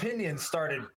of our opinions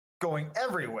started going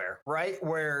everywhere, right?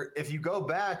 Where if you go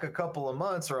back a couple of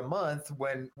months or a month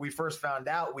when we first found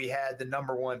out we had the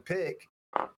number 1 pick,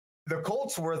 the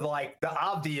Colts were like the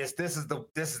obvious, this is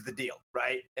the deal,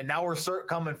 right? And now we're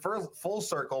coming full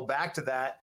circle back to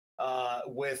that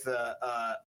with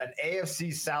an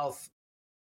AFC South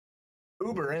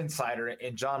Uber insider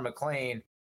in John McClain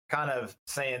kind of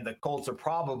saying the Colts are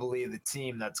probably the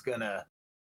team that's gonna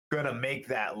make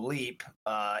that leap.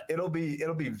 It'll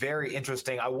be very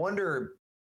interesting. I wonder.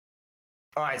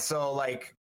 All right, so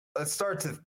let's start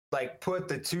to put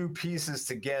the 2 pieces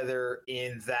together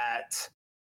in that.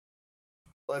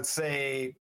 Let's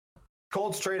say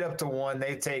Colts trade up to 1,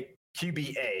 they take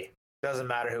QB-A. Doesn't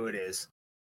matter who it is.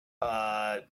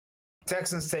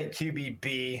 Texans take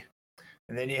QB-B,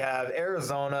 and then you have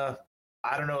Arizona.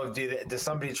 I don't know if does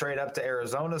somebody trade up to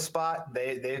Arizona's spot?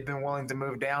 They've been willing to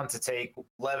move down to take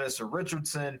Levis or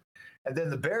Richardson, and then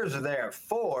the Bears are there at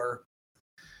 4.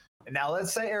 And now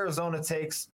let's say Arizona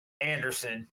takes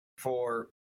Anderson for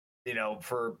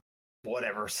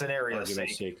whatever scenario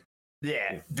sake.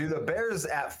 Yeah. Do the Bears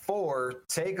at 4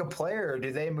 take a player? Or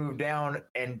do they move down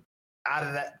and out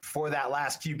of that for that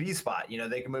last QB spot?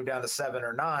 They can move down to 7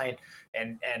 or 9,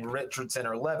 and Richardson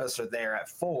or Levis are there at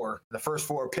 4. The first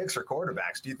 4 picks are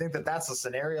quarterbacks. Do you think that that's a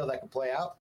scenario that can play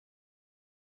out?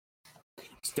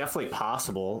 It's definitely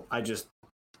possible. I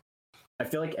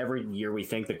feel like every year we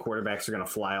think the quarterbacks are going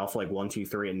to fly off like 1, 2,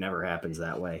 3. It never happens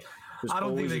that way. I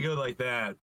don't think they go like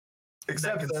that.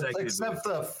 Except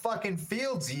the fucking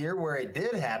Fields year where it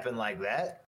did happen like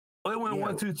that. Well, it went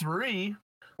 1, 2, 3.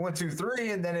 1, 2,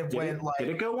 3, and then it went like. Did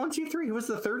it go 1, 2, 3? Who was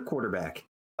the third quarterback?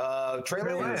 Trey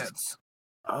Lance.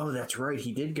 Oh, that's right.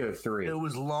 He did go 3. It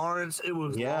was Lawrence.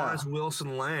 Lawrence,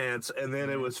 Wilson, Lance, and then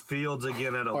it was Fields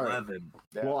again at 11. Right.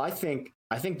 Yeah. Well, I think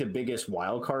the biggest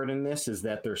wild card in this is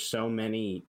that there's so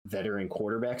many veteran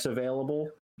quarterbacks available.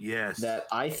 Yes. That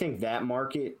I think that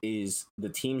market is the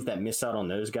teams that miss out on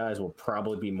those guys will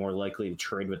probably be more likely to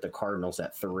trade with the Cardinals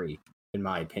at 3, in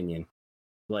my opinion.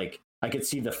 Like, I could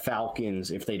see the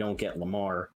Falcons if they don't get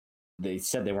Lamar. They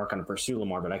said they weren't going to pursue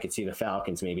Lamar, but I could see the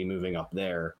Falcons maybe moving up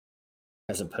there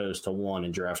as opposed to 1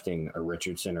 and drafting a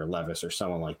Richardson or Levis or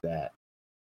someone like that.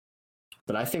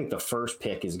 But I think the first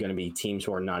pick is going to be teams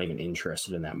who are not even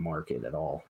interested in that market at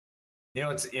all.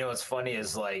 What's funny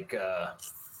is like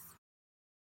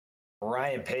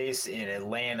Ryan Pace in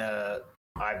Atlanta,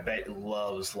 I bet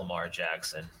loves Lamar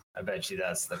Jackson. I bet you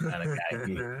that's the kind of guy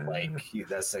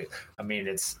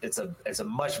it's a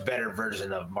much better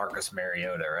version of Marcus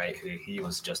Mariota, right? Who he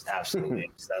was just absolutely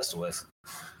obsessed with.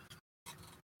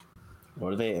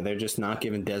 What are they? They're just not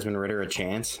giving Desmond Ridder a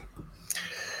chance?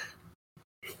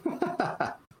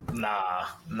 Nah,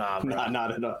 not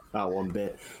enough. Not one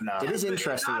bit. Nah. It is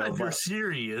interesting though. If you're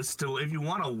serious, if you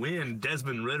want to win,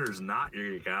 Desmond Ritter's not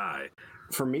your guy.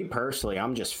 For me personally,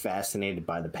 I'm just fascinated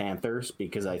by the Panthers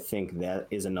because I think that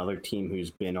is another team who's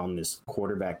been on this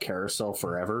quarterback carousel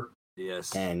forever.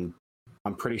 Yes. And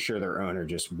I'm pretty sure their owner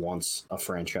just wants a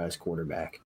franchise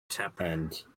quarterback.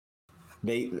 And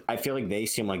I feel like they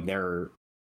seem like they're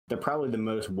probably the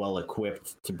most well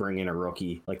equipped to bring in a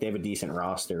rookie. Like they have a decent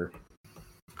roster.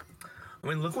 I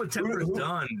mean, look what Tepper's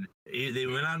done. They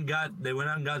went out and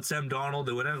got Sam Darnold.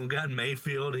 They went out and got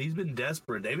Mayfield. He's been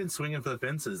desperate. They've been swinging for the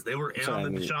fences. They were in on the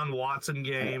Deshaun Watson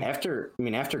game. After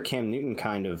Cam Newton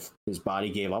kind of his body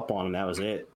gave up on him, that was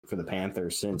it for the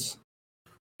Panthers since.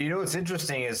 What's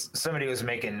interesting is somebody was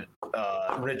making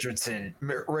Richardson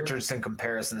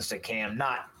comparisons to Cam,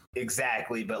 not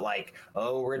exactly, but like,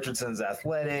 Richardson's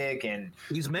athletic and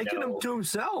he's making them to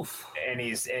himself, and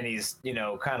he's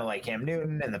kind of like Cam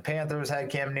Newton, and the Panthers had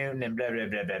Cam Newton and blah blah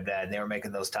blah blah blah, and they were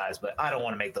making those ties, but I don't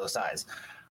want to make those ties.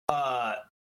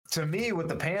 To me, with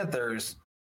the Panthers,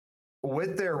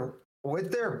 with their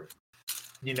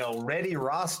ready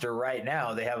roster right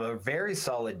now, they have a very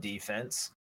solid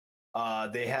defense.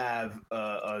 They have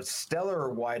a stellar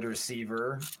wide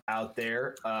receiver out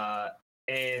there,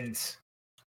 and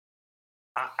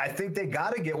I think they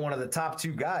got to get one of the top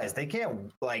 2 guys. They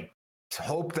can't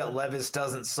hope that Levis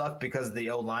doesn't suck because of the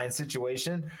O-line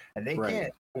situation, and they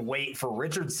can't wait for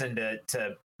Richardson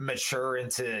to mature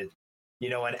into,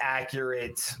 an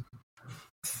accurate,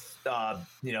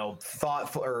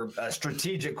 thoughtful or a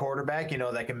strategic quarterback,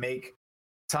 that can make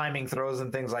timing throws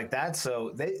and things like that.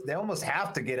 So they almost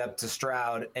have to get up to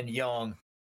Stroud and Young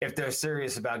if they're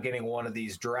serious about getting one of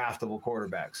these draftable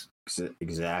quarterbacks.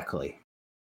 Exactly.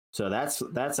 So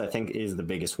that's I think is the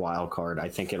biggest wild card. I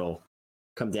think it'll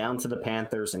come down to the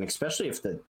Panthers, and especially if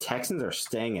the Texans are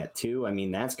staying at 2, I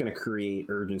mean, that's going to create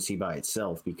urgency by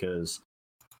itself, because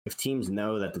if teams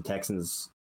know that the Texans,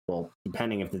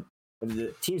 depending if the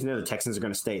teams know the Texans are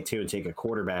going to stay at 2 and take a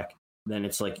quarterback, then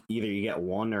it's like either you get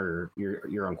 1 or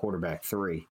you're on quarterback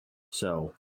 3.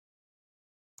 So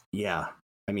yeah,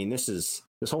 I mean, this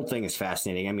whole thing is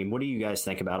fascinating. I mean, what do you guys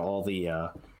think about all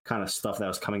the kind of stuff that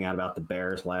was coming out about the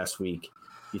Bears last week?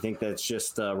 You think that's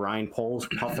just Ryan Poles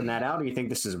puffing that out, or you think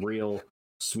this is real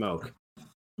smoke?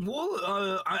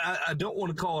 Well, I don't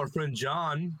want to call our friend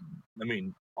John. I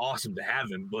mean, awesome to have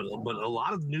him, but a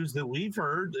lot of the news that we've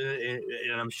heard,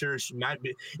 and I'm sure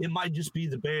it might just be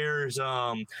the Bears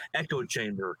echo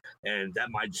chamber, and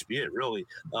that might just be it. Really,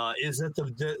 is that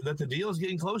the deal is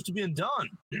getting close to being done.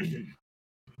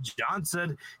 John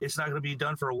said it's not going to be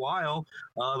done for a while,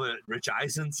 but Rich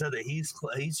Eisen said that he's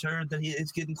heard that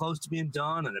it's getting close to being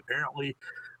done, and apparently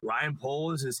Ryan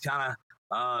Poles is kind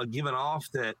of given off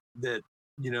that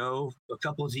a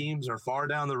couple of teams are far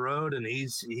down the road, and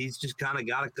he's just kind of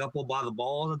got a couple by the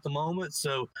balls at the moment.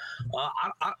 So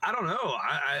I don't know.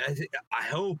 I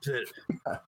hope that.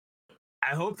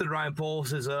 I hope that Ryan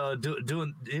Poles is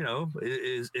doing,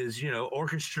 is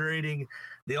orchestrating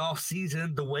the off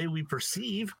season the way we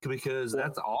perceive, because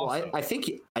that's awesome. Well, I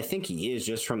think he is,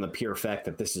 just from the pure fact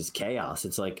that this is chaos.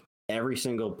 It's like every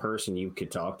single person you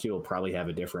could talk to will probably have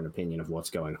a different opinion of what's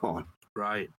going on.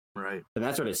 Right. And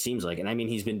that's what it seems like. And I mean,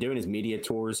 he's been doing his media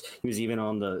tours. He was even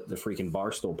on the freaking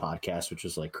Barstool podcast, which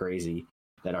is like crazy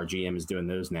that our GM is doing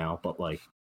those now, but like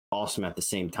awesome at the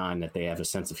same time that they have a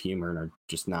sense of humor and are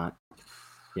just not,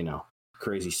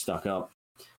 crazy stuck up.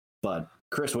 But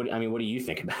Chris, what do you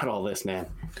think about all this, man?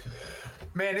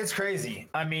 Man, it's crazy.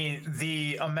 I mean,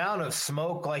 the amount of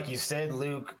smoke, like you said,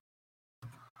 Luke,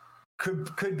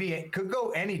 could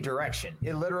go any direction.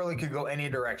 It literally could go any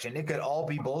direction. It could all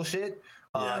be bullshit.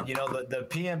 Yeah. The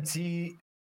PMT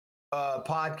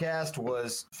podcast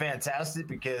was fantastic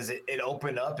because it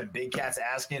opened up, and Big Cat's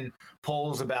asking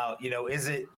polls about, is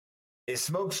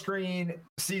Smokescreen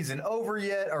season over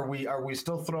yet? Are we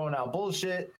still throwing out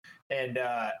bullshit? And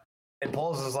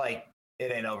Polls is like,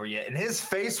 it ain't over yet. And his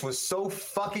face was so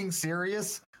fucking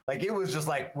serious. Like, it was just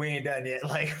like, we ain't done yet.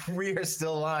 Like, we are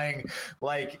still lying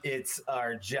like it's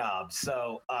our job.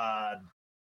 So I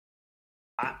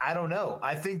don't know.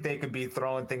 I think they could be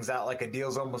throwing things out like a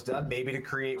deal's almost done, maybe to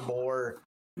create more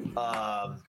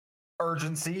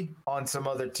urgency on some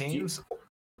other teams.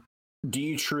 Do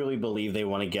you truly believe they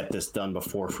want to get this done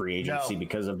before free agency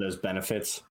because of those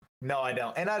benefits? No, I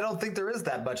don't. And I don't think there is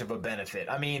that much of a benefit.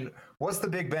 I mean, what's the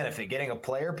big benefit? Getting a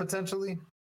player potentially?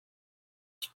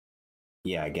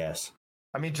 Yeah, I guess.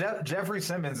 I mean, Jeffrey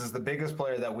Simmons is the biggest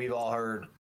player that we've all heard.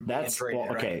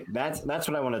 Okay. That's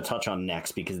what I want to touch on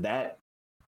next, because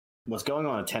what's going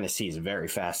on in Tennessee is very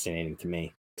fascinating to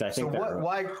me. I think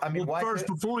first,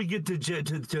 before we get to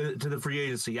the free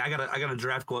agency, I got a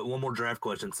draft one more draft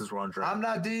question since we're on draft. I'm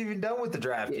not even done with the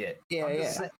draft yet.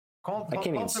 Yeah. I can't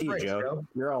even see you, Joe.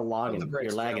 You're all logging.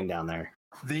 You're lagging down there.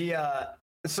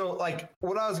 So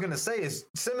what I was going to say is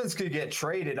Simmons could get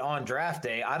traded on draft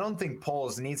day. I don't think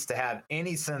Poles needs to have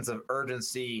any sense of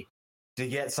urgency to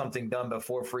get something done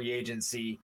before free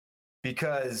agency,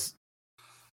 because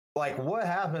what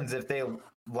happens if they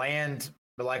land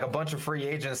like a bunch of free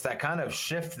agents that kind of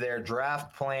shift their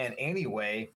draft plan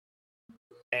anyway,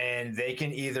 and they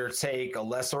can either take a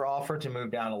lesser offer to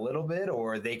move down a little bit,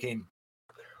 or they can,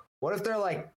 what if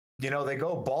they're they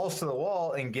go balls to the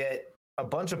wall and get a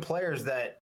bunch of players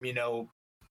that,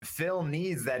 Phil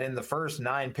needs, that in the first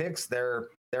 9 picks, they're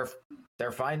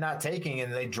fine not taking,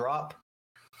 and they drop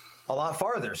a lot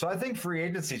farther. So I think free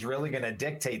agency is really going to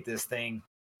dictate this thing.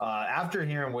 After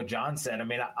hearing what John said,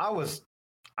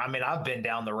 I've been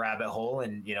down the rabbit hole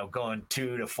and, going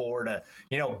 2 to 4 to,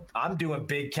 I'm doing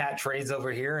Big Cat trades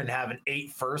over here and having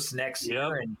 8 firsts next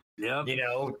year and,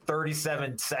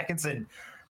 37 seconds. And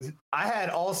I had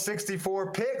all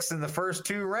 64 picks in the first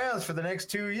 2 rounds for the next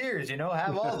 2 years,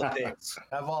 have all the picks,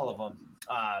 have all of them.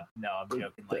 No, I'm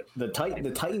joking.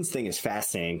 The Titans thing is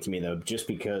fascinating to me, though, just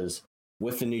because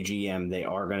with the new GM, they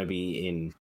are going to be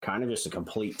in kind of just a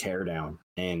complete teardown.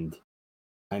 And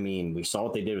I mean, we saw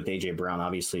what they did with AJ Brown,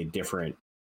 obviously a different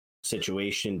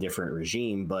situation, different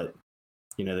regime, but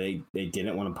they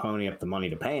didn't want to pony up the money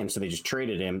to pay him. So they just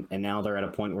traded him. And now they're at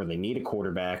a point where they need a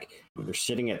quarterback. They're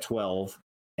sitting at 12,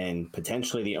 and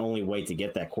potentially the only way to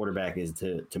get that quarterback is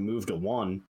to move to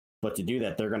 1. But to do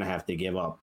that, they're going to have to give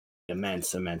up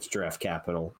immense draft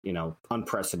capital,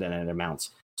 unprecedented amounts.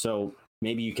 So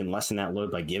maybe you can lessen that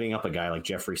load by giving up a guy like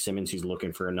Jeffrey Simmons, who's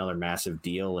looking for another massive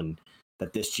deal, and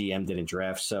that this GM didn't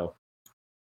draft. So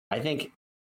I think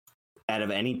out of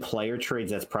any player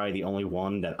trades, that's probably the only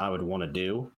one that I would want to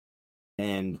do.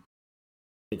 And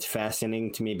it's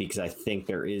fascinating to me because I think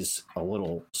there is a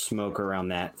little smoke around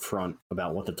that front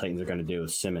about what the Titans are going to do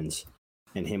with Simmons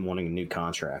and him wanting a new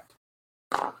contract.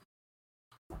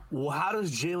 Well, how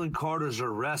does Jalen Carter's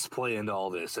arrest play into all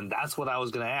this? And that's what I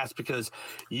was going to ask, because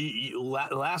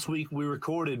last week we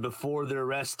recorded before the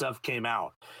arrest stuff came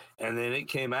out, and then it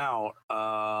came out.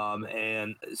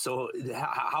 And so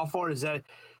how far is that?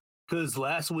 Because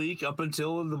last week, up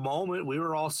until the moment, we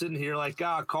were all sitting here like,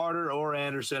 Carter or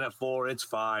Anderson at 4, it's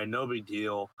fine, no big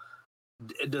deal.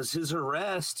 Does his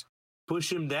arrest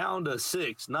push him down to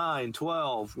 6, 9,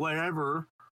 12, wherever?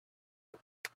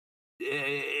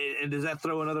 And does that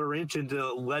throw another wrench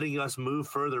into letting us move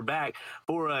further back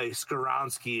for a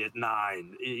Skoronski at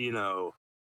 9?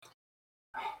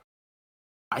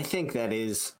 I think that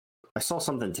is. I saw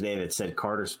something today that said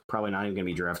Carter's probably not even going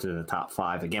to be drafted in the top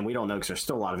 5. Again, we don't know because there's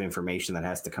still a lot of information that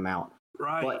has to come out.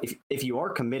 Right. But if you are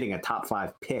committing a top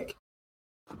 5 pick,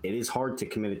 it is hard to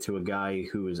commit it to a guy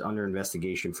who is under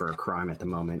investigation for a crime at the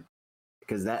moment.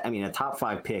 Because a top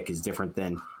 5 pick is different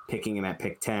than picking him at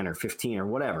pick 10 or 15 or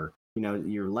whatever.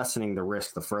 You're lessening the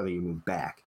risk the further you move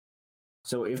back.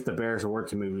 So if the Bears were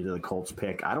to move to the Colts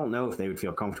pick, I don't know if they would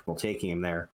feel comfortable taking him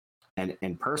there.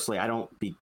 And personally,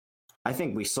 I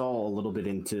think we saw a little bit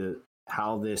into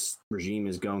how this regime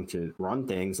is going to run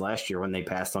things last year when they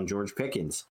passed on George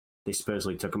Pickens. They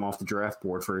supposedly took him off the draft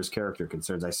board for his character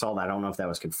concerns. I saw that. I don't know if that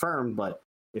was confirmed, but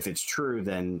if it's true,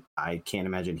 then I can't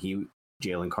imagine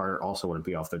Jalen Carter also wouldn't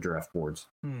be off the draft boards.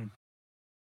 Yeah,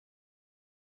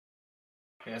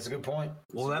 that's a good point.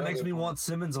 Well, that makes me want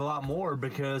Simmons a lot more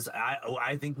because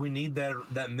I think we need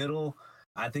that middle.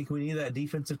 I think we need that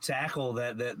defensive tackle,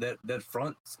 that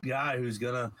front guy who's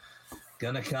gonna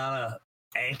kind of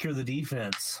anchor the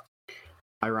defense.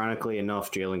 Ironically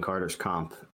enough, Jalen Carter's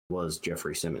comp was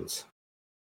Jeffrey Simmons.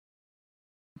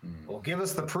 Well, give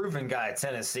us the proven guy,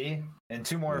 Tennessee, and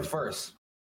 2 more first.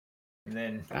 And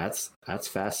then That's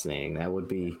fascinating. That would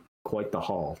be quite the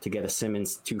haul to get a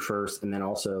Simmons 2 first and then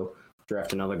also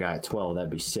draft another guy at 12. That'd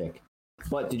be sick.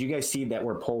 But did you guys see that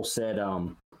where Pohl said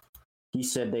he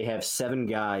said they have 7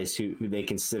 guys who they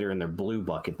consider in their blue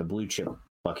bucket, the blue chip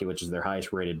bucket, which is their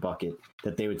highest rated bucket,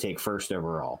 that they would take first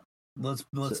overall. Let's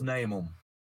name them.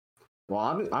 Well,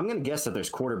 I'm going to guess that there's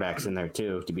quarterbacks in there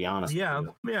too, to be honest. Yeah.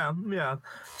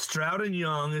 Stroud and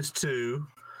Young is 2.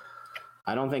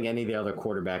 I don't think any of the other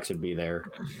quarterbacks would be there.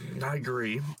 I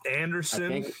agree.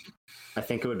 Anderson. I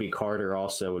think it would be Carter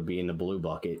also would be in the blue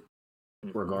bucket,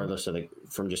 regardless of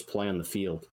from just play on the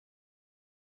field.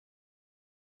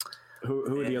 Who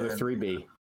would the other 3 be?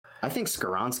 I think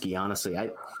Skoronski, honestly.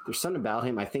 There's something about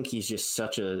him. I think he's just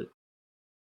such a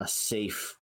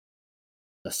safe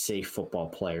football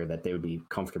player that they would be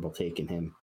comfortable taking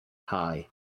him high.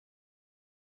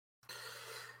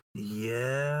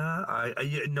 Yeah, I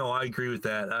agree with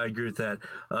that.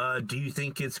 Do you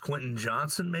think it's Quentin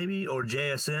Johnson maybe or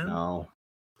JSN? No,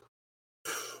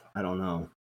 I don't know.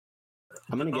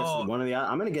 I'm gonna guess I'm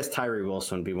gonna guess Tyree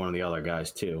Wilson would be one of the other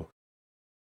guys too.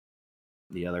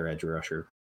 The other edge rusher.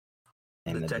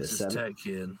 And the Texas Tech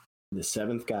kid. The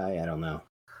 7th guy, I don't know.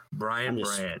 Brian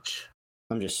Branch.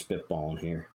 I'm just spitballing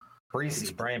here.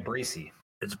 Brian Breesy.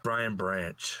 It's Brian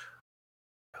Branch.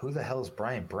 Who the hell is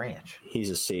Brian Branch? He's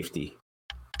a safety.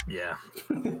 Yeah.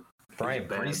 Brian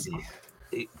Breesy.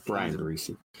 Brian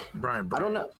Breesy. Brian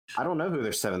Branch. I don't know who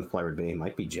their 7th player would be. It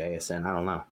might be JSN. I don't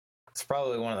know. It's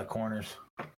probably one of the corners.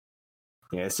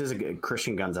 Yeah, this is a good.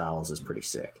 Christian Gonzalez is pretty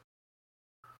sick.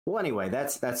 Well, anyway,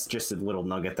 that's just a little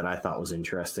nugget that I thought was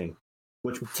interesting,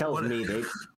 which tells me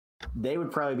they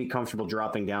would probably be comfortable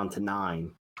dropping down to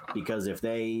 9 because if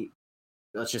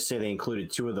let's just say they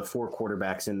included 2 of the 4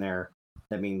 quarterbacks in there,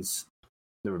 that means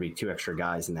there would be 2 extra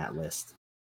guys in that list.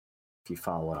 If you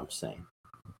follow what I'm saying.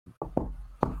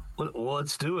 Well,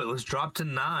 let's do it. Let's drop to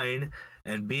 9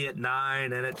 and be at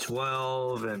 9 and at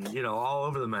 12 and all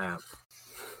over the map.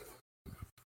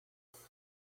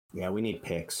 Yeah, we need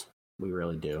picks. We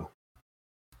really do.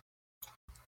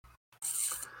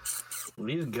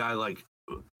 We need a guy like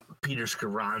Peter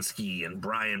Skoronski and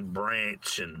Brian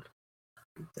Branch and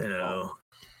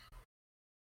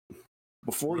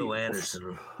Before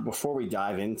we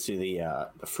dive into the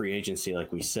free agency,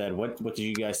 like we said, what did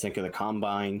you guys think of the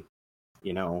combine?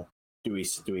 Do we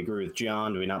agree with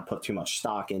John? Do we not put too much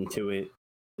stock into it?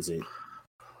 Is it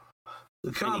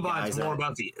the combine's more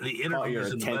about the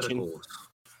interviews and the medicals?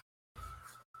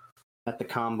 At the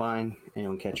combine,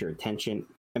 anyone catch your attention?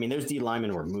 I mean, those D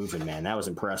linemen were moving, man. That was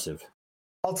impressive.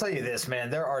 I'll tell you this,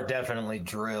 man. There are definitely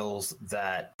drills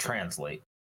that translate.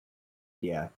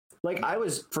 Yeah. Like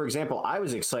for example, I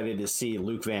was excited to see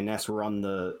Luke Van Ness run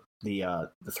the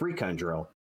 3-cone drill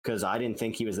because I didn't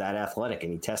think he was that athletic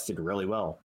and he tested really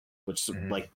well, which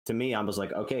like to me, I was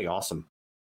like, okay, awesome.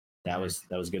 That was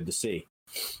good to see.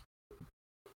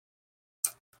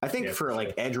 I think for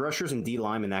like edge rushers and D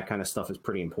linemen, that kind of stuff is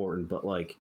pretty important, but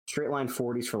like straight line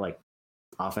 40s for like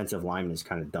offensive linemen is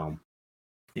kind of dumb.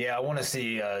 Yeah, I want to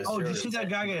see. Did you see that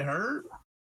guy get hurt?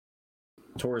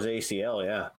 Tore his ACL,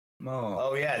 yeah.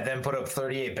 Oh yeah, then put up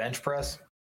 38 bench press.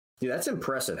 Dude, that's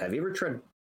impressive. Have you ever tried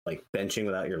like benching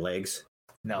without your legs?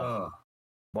 No.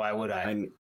 Why would I?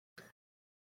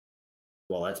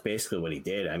 Well, that's basically what he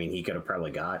did. I mean, he could have probably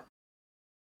got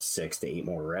 6 to 8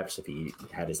 more reps if he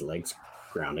had his legs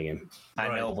grounding him.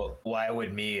 I know, but why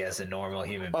would me as a normal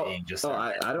human being just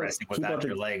start pressing without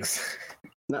your legs?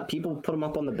 No, people put them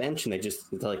up on the bench and they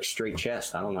just like straight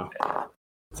chest. I don't know.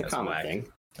 It's a common thing.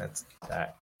 That's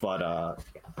that. But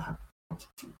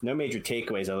no major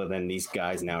takeaways other than these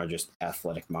guys now are just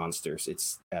athletic monsters.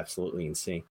 It's absolutely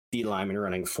insane. D lineman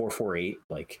running 4.48.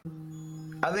 Like,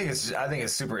 I think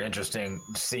it's super interesting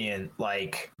seeing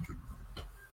like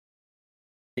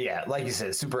Yeah, like you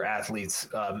said, super athletes,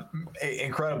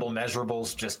 incredible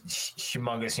measurables, just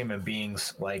humongous human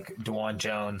beings like Dwan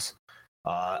Jones.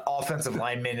 Offensive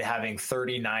linemen having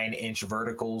 39-inch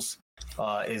verticals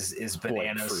is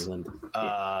bananas.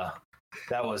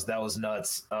 That was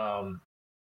nuts.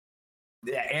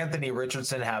 Yeah, Anthony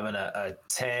Richardson having a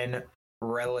 10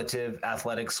 relative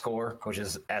athletic score, which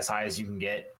is as high as you can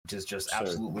get, which is just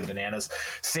absolutely bananas.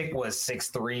 Sick was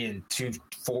 6'3" and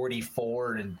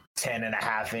 244 and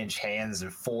 10.5-inch hands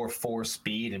and 4.4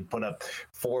 speed and put up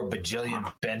 4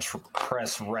 bajillion bench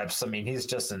press reps. I mean, he's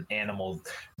just an animal.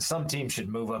 Some team should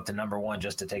move up to number 1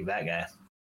 just to take that guy.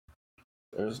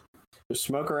 There's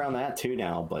smoke around that too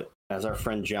now, but as our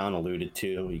friend John alluded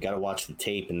to, you got to watch the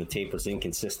tape, and the tape was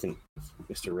inconsistent,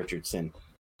 Mr. Richardson.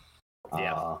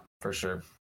 Yeah, for sure.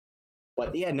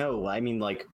 But yeah, no, I mean,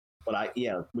 like,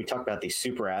 we talk about these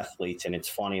super athletes, and it's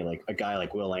funny, like a guy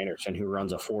like Will Anderson who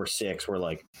runs a 4.6, we're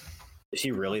like, is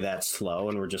he really that slow?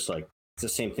 And we're just like, it's the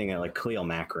same thing that like Khalil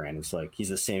Mack ran. It's like, he's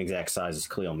the same exact size as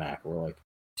Khalil Mack. We're like,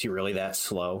 is he really that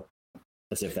slow?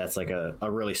 As if that's like a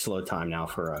really slow time now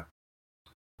for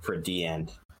a D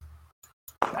end.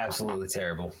 Absolutely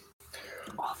terrible.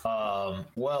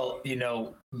 Well,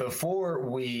 before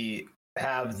we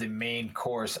have the main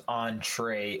course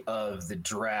entree of the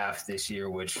draft this year,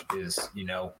 which is,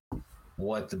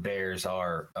 what the Bears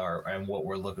are and what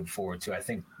we're looking forward to, I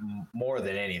think more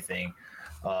than anything,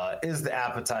 is the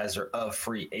appetizer of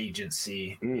free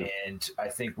agency. And I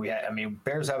think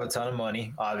Bears have a ton of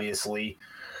money, obviously,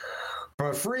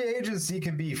 but free agency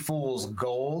can be fool's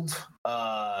gold.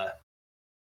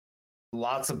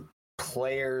 Lots of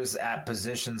players at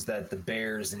positions that the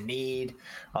Bears need.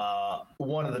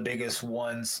 One of the biggest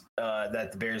ones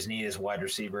that the Bears need is wide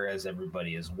receiver, as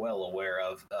everybody is well aware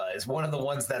of. Is one of the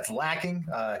ones that's lacking.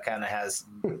 Kind of has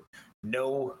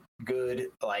no good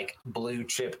like blue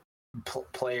chip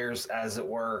players, as it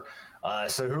were.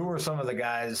 So who are some of the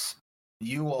guys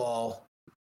you all,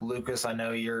 Lucas? I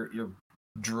know you're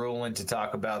drooling to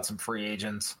talk about some free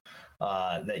agents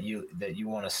that you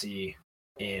want to see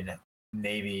in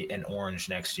navy and orange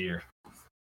next year.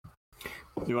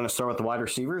 You want to start with the wide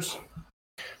receivers?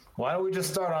 Why don't we just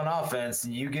start on offense?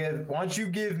 Why don't you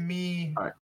give me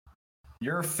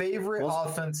your favorite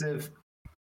offensive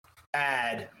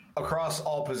ad across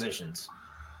all positions?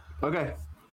 Okay.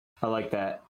 I like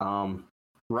that.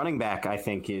 Running back, I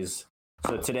think, is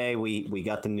so today we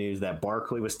got the news that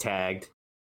Barkley was tagged.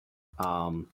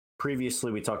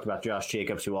 Previously, we talked about Josh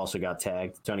Jacobs, who also got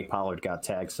tagged. Tony Pollard got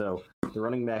tagged. So the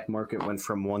running back market went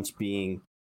from once being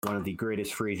one of the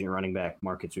greatest free agent running back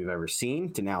markets we've ever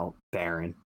seen to now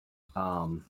barren.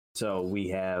 So we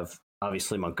have,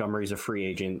 obviously, Montgomery's a free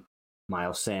agent,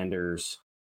 Miles Sanders.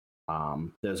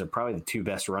 Those are probably the 2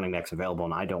 best running backs available,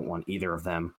 and I don't want either of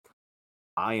them.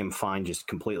 I am fine just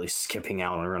completely skipping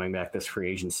out on running back this free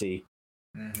agency.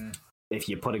 Mm-hmm. If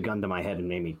you put a gun to my head and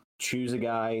made me choose a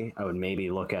guy, I would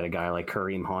maybe look at a guy like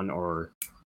Kareem Hunt or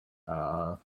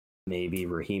maybe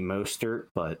Raheem Mostert,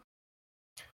 but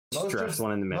draft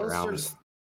one in the mid rounds.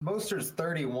 Mostert's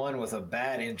 31 with a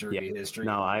bad injury history.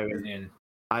 No,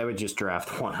 I would just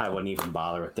draft one. I wouldn't even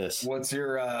bother with this. What's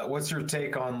your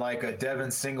take on like a Devin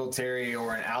Singletary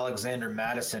or an Alexander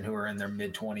Madison who are in their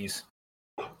mid-20s?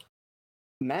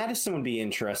 Madison would be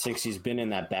interesting because he's been in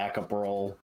that backup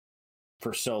role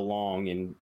for so long,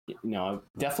 and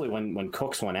definitely when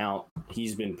Cooks went out,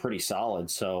 he's been pretty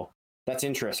solid. So that's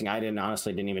interesting. I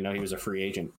honestly didn't even know he was a free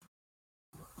agent.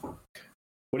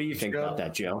 What do you think about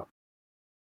that, Joe?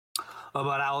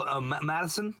 About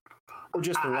Madison? Or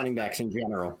just the running backs in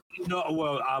general? No,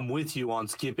 well, I'm with you on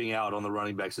skipping out on the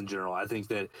running backs in general. I think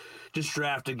that just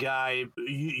draft a guy, you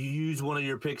use one of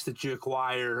your picks that you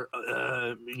acquire,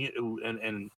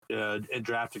 and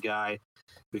draft a guy,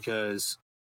 because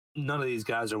none of these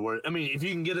guys are worth. I mean, if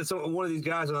you can get one of these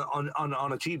guys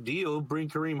on a cheap deal, bring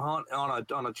Kareem Hunt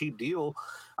on a cheap deal.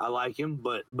 I like him,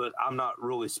 but I'm not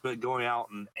really going out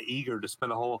and eager to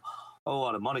spend a whole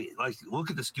lot of money. Like, look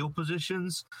at the skill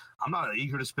positions. I'm not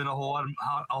eager to spend a whole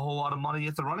lot of money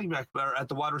at the running back or at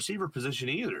the wide receiver position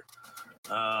either.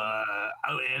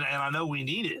 And I know we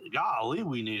need it. Golly,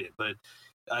 we need it. But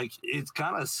like, it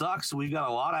kind of sucks. We've got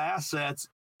a lot of assets.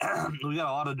 We got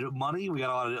a lot of money. We got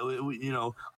a lot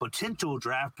of potential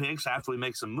draft picks after we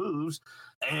make some moves.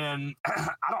 And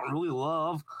I don't really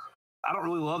love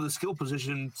the skill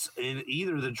positions in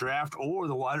either the draft or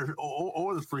the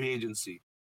or the free agency.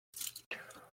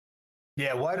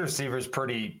 Yeah, wide receiver is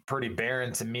pretty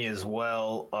barren to me as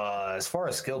well. As far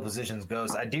as skill positions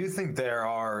goes, I do think there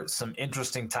are some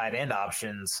interesting tight end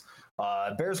options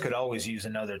Bears could always use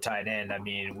another tight end. I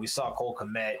mean, we saw Cole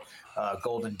Kmet,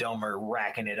 Golden Domer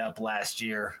racking it up last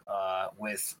year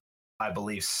with, I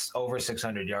believe, over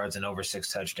 600 yards and over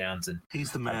 6 touchdowns, and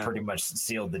he's the man. Pretty much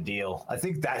sealed the deal. I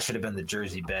think that should have been the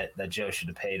jersey bet that Joe should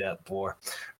have paid up for.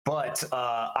 But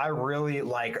I really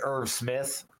like Irv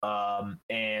Smith,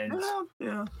 and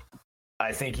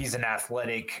I think he's an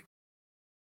athletic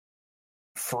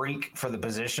freak for the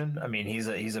position. I mean, he's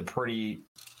a pretty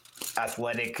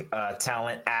athletic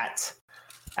talent at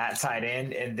tight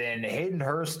end, and then Hayden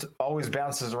Hurst always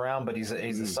bounces around, but he's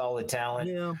a solid talent.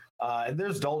 Yeah. And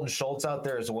there's Dalton Schultz out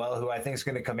there as well, who I think is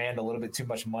going to command a little bit too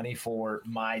much money for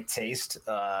my taste.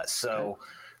 So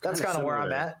that's kind of where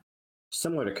I'm at.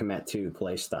 Similar to Kmet too,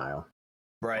 play style.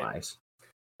 Right. Wise.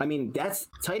 I mean, that's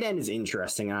tight end is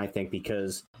interesting, I think,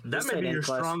 because that may be your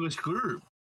strongest group.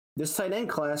 This tight end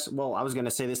class, well, I was going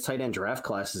to say this tight end draft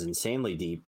class is insanely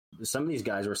deep. Some of these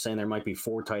guys were saying there might be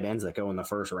 4 tight ends that go in the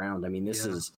first round. I mean, this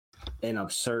is an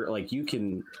absurd. Like you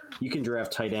can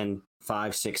draft tight end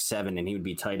 5, 6, 7, and he would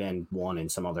be tight end 1 in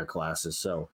some other classes.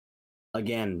 So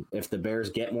again, if the Bears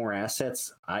get more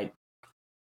assets, I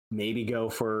maybe go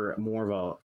for more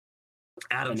of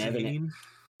an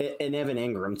Evan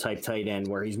Ingram type tight end,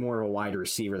 where he's more of a wide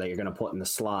receiver that you're going to put in the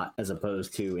slot as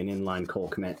opposed to an inline Cole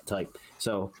Kmet type.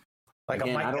 So like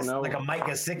again, I don't know, like a Mike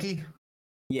Gesicki.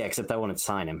 Yeah, except I wouldn't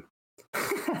sign him.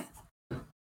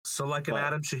 So like an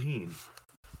Adam Shaheen.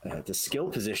 The skill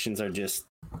positions are just,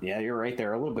 you're right.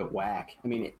 They're a little bit whack. I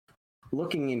mean,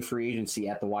 looking in free agency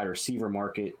at the wide receiver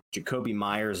market, Jacoby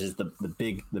Myers is the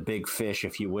big fish,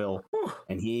 if you will,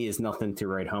 and he is nothing to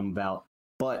write home about.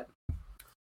 But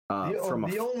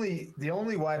the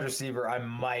only wide receiver I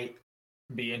might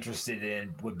be interested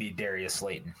in would be Darius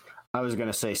Slayton. I was going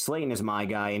to say Slayton is my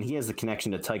guy, and he has the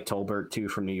connection to Tyke Tolbert too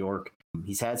from New York.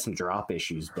 He's had some drop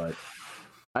issues, but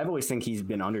I've always think he's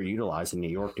been underutilized in New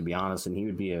York, to be honest, and he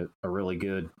would be a really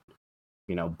good,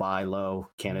 buy low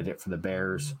candidate for the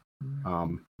Bears.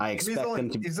 I expect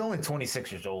he's only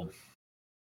 26 years old.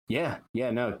 Yeah,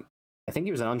 no. I think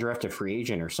he was an undrafted free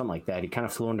agent or something like that. He kind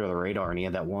of flew under the radar, and he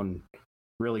had that one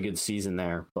really good season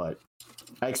there. But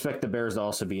I expect the Bears to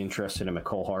also be interested in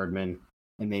McCole Hardman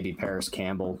and maybe Paris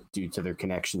Campbell due to their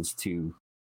connections to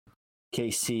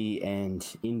KC and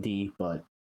Indy, but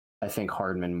I think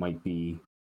Hardman's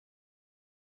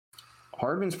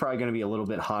probably going to be a little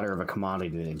bit hotter of a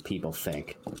commodity than people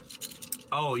think.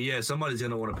 Oh yeah, somebody's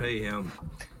going to want to pay him.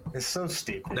 It's so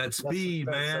stupid. That speed,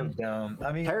 man. So dumb.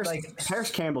 I mean,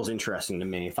 Paris Campbell's interesting to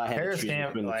me. If I had to choose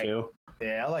between the two,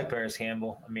 I like Paris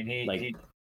Campbell. I mean,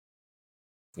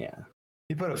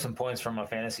 he put up some points from my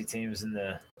fantasy teams in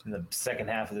the second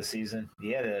half of the season.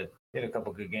 He had a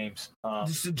couple good games.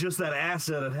 Just that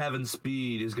asset of having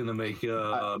speed is going to make.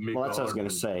 Well, that's what I was going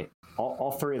to say.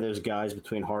 All 3 of those guys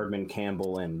between Hardman,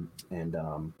 Campbell, and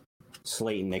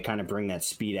Slayton, they kind of bring that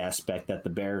speed aspect that the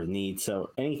Bears need. So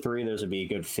any 3 of those would be a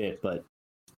good fit. But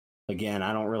again,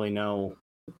 I don't really know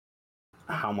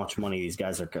how much money these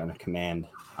guys are going to command.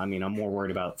 I mean, I'm more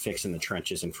worried about fixing the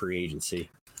trenches in free agency.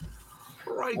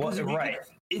 Right, because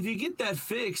if you get that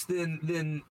fixed,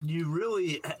 then you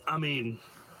really, I mean,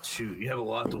 shoot, you have a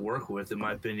lot to work with, in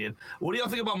my opinion. What do y'all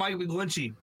think about Mike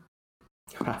McGlinchey?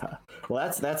 Well,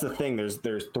 that's the thing.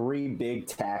 There's 3 big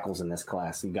tackles in this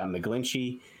class. You got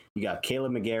McGlinchey, you got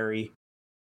Caleb McGarry,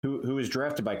 who was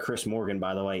drafted by Chris Morgan,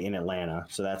 by the way, in Atlanta.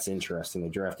 So that's interesting. They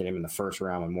drafted him in the first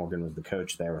round when Morgan was the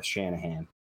coach there with Shanahan.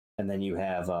 And then you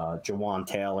have Jawan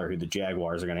Taylor, who the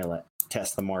Jaguars are going to let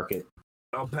test the market.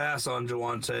 I'll pass on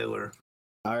Jawan Taylor.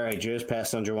 All right, Joe's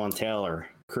passed on Jawan Taylor.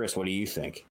 Chris, what do you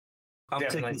think? I'm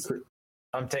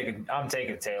taking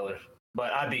Taylor,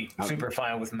 but I'd be super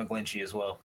fine with McGlinchey as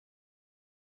well.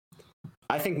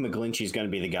 I think McGlinchey's going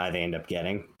to be the guy they end up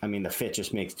getting. I mean, the fit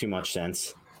just makes too much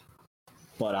sense.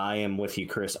 But I am with you,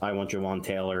 Chris. I want Jawan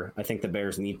Taylor. I think the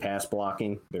Bears need pass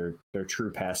blocking. Their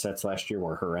true pass sets last year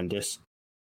were horrendous.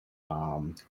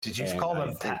 Did you call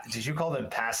them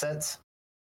pass sets?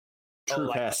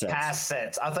 True pass sets. Pass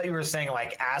sets. I thought you were saying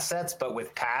like assets, but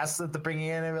with pass at the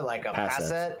beginning of it, like a pass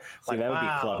set. Like, that would be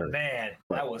clever. Man,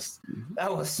 right.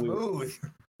 that was smooth.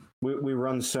 We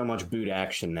run so much boot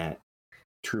action that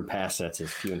true pass sets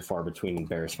is few and far between in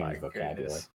Bears fans'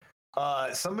 vocabulary.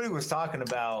 Somebody was talking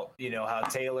about, how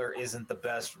Taylor isn't the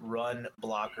best run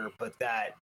blocker, but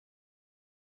that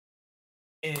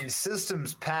in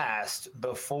systems past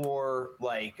before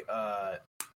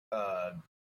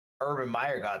Urban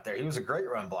Meyer got there, he was a great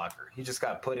run blocker. He just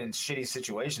got put in shitty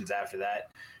situations after that.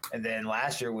 And then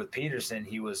last year with Peterson,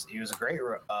 he was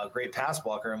a great pass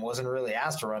blocker and wasn't really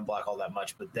asked to run block all that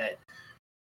much. But that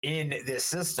in this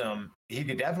system, he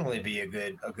could definitely be a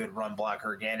good run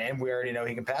blocker again. And we already know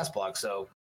he can pass block. So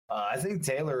I think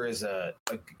Taylor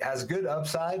has good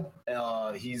upside.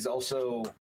 He's also,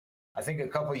 I think, a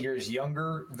couple years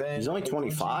younger than. He's only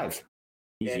 25.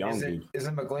 He's young.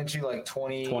 Isn't McGlinchey like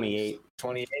 28?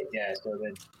 28, yeah. So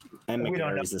then And we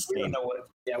don't McGarry's the same.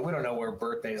 we don't know where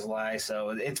birthdays lie,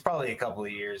 so it's probably a couple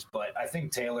of years. But I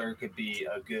think Taylor could be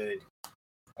a good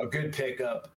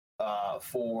pickup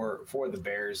for the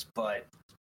Bears. But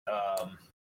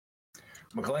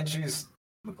McGlinchey's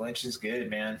good,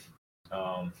 man.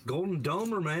 Golden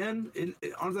Domer, man.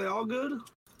 Aren't they all good?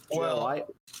 Well, I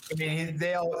mean,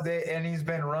 he's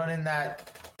been running that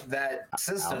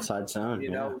system, outside zone,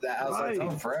 that outside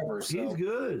zone forever. So. He's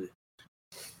good.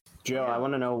 Joe, I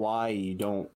want to know why you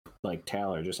don't like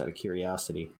Taylor, just out of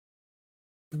curiosity.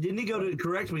 Didn't he go to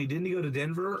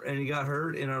Denver and he got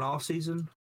hurt in an off season?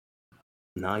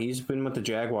 No, he's been with the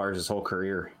Jaguars his whole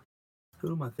career.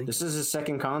 Who am I thinking? This is his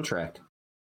second contract.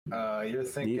 You're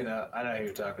thinking, I know who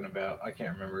you're talking about. I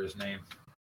can't remember his name.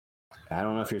 I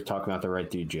don't know if you're talking about the right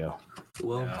dude, Joe.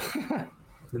 Well,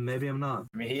 then maybe I'm not.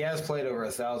 I mean, he has played over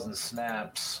 1,000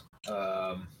 snaps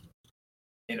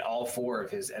in all 4 of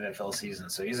his NFL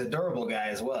seasons, so he's a durable guy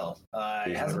as well.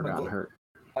 He's never gotten hurt.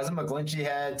 Hasn't McGlinchey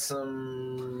had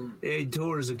some? Yeah, he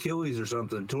tore his Achilles or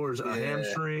something. Tore his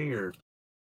hamstring or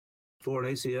tore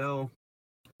an ACL.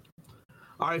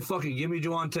 All right, fuck it. Give me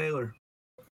Jawaan Taylor.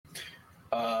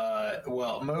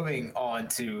 Well, moving on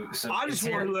to some. I just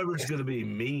want whoever's going to be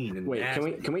mean. And Wait,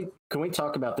 nasty. can we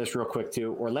talk about this real quick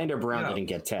too? Orlando Brown didn't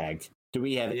get tagged. Do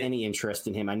we have any interest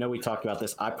in him? I know we talked about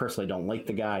this. I personally don't like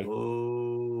the guy.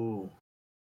 Oh.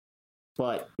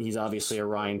 But he's obviously a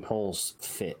Ryan Poles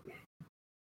fit.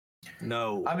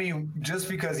 No. I mean, just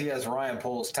because he has Ryan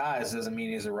Poles ties doesn't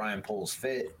mean he's a Ryan Poles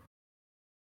fit.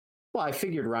 Well, I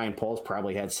figured Ryan Poles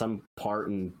probably had some part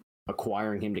in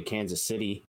acquiring him to Kansas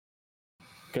City,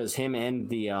 because him and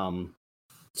the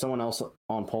someone else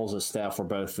on Poles' staff were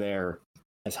both there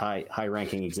as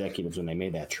high-ranking executives when they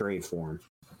made that trade for him.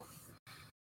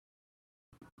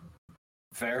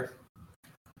 Fair.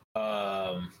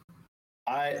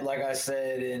 Like I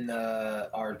said in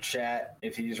our chat,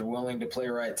 if he's willing to play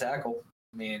right tackle,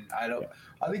 I mean, I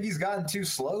think he's gotten too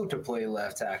slow to play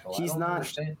left tackle.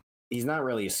 He's not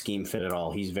really a scheme fit at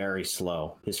all. He's very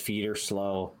slow. His feet are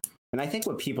slow. And I think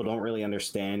what people don't really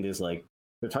understand is, like,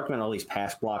 they're talking about all these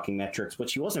pass blocking metrics,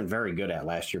 which he wasn't very good at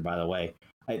last year, by the way.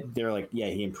 They're like, yeah,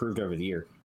 he improved over the year.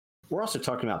 We're also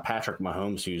talking about Patrick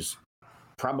Mahomes, who's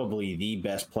probably the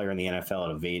best player in the NFL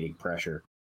at evading pressure.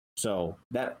 So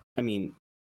that, I mean,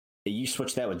 you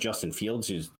switch that with Justin Fields,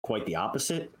 who's quite the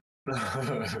opposite.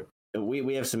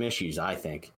 We have some issues, I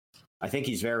think. I think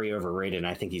he's very overrated, and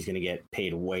I think he's going to get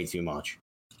paid way too much.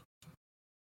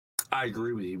 I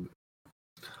agree with you.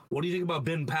 What do you think about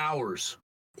Ben Powers?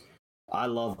 I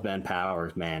love Ben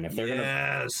Powers, man. If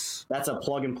they're that's a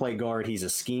plug and play guard. He's a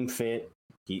scheme fit.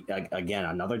 He again,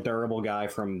 another durable guy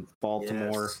from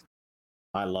Baltimore. Yes.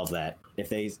 I love that.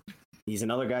 He's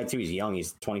another guy too. He's young.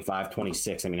 He's 25,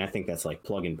 26. I mean, I think that's like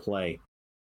plug and play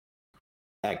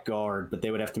at guard, but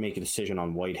they would have to make a decision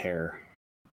on Whitehair,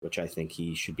 which I think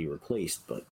he should be replaced.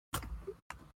 But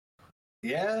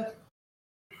yeah,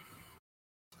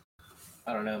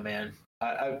 I don't know, man.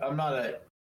 I'm not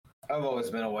I've always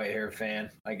been a Whitehair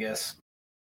fan, I guess.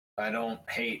 I don't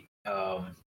hate. I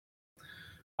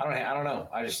don't know.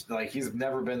 I just he's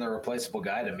never been the replaceable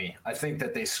guy to me. I think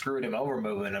that they screwed him over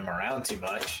moving him around too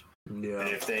much. Yeah. And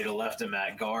if they'd have left him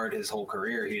at guard his whole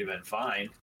career, he'd have been fine.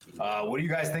 What do you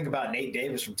guys think about Nate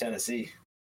Davis from Tennessee?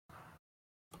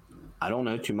 I don't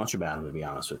know too much about him, to be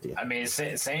honest with you. I mean,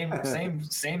 same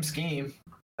scheme.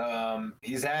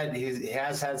 He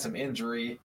has had some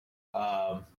injury,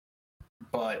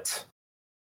 but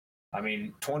I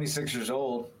mean, 26 years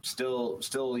old,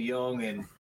 still young, and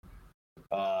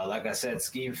like I said,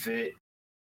 scheme fit,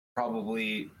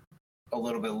 probably a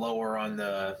little bit lower on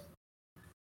the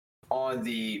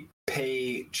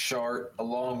pay chart,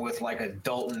 along with like a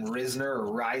Dalton Risner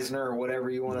or whatever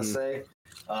you want to say.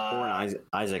 Or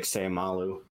Isaac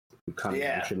Seumalo, who kind of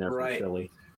mentioned there from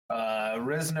Philly.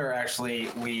 Risner, actually,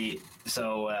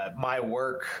 my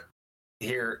work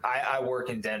here, I work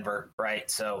in Denver, right?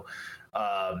 So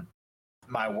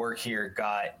my work here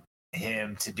got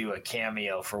him to do a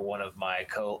cameo for one of my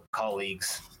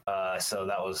colleagues. So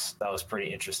that was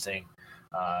pretty interesting.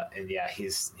 And yeah,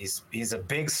 he's a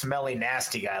big, smelly,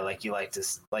 nasty guy, like you like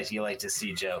to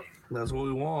see, Joe. That's what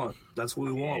we want. I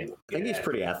think he's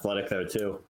pretty athletic though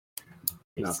too.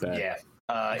 Not bad. Yeah.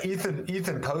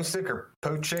 Ethan Posick or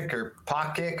Pochik or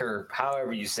Pokic or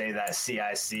however you say that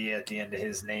CIC at the end of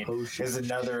his name is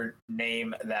another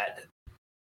name that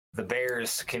the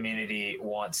Bears community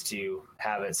wants to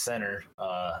have at center,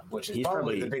 which is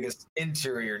probably the biggest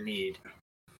interior need.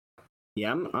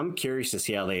 Yeah, I'm curious to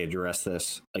see how they address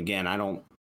this. Again, I don't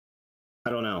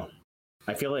know.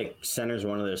 I feel like center is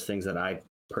one of those things that I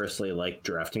personally like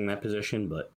drafting that position,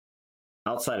 but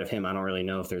outside of him, I don't really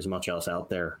know if there's much else out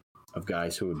there of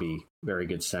guys who would be very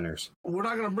good centers. We're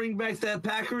not going to bring back that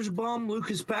Packers bum,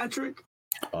 Lucas Patrick.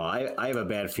 Oh, I have a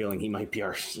bad feeling he might be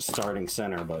our starting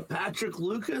center, but Patrick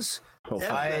Lucas.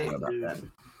 I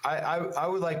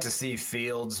would like to see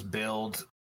Fields build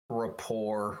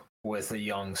rapport with a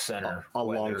young center, a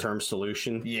long-term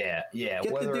solution. Yeah. Get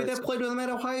the dude that played with him at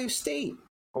Ohio State.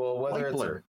 Well,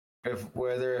 whether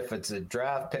if it's a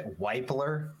draft pick,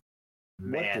 Weipler,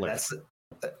 man,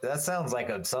 that sounds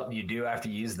like something you do after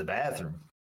you use the bathroom.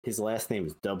 His last name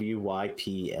is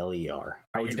Wypler.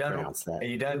 How would you pronounce that? Are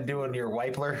you done doing your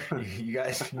Weipler? You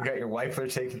got your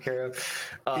Weipler taken care of?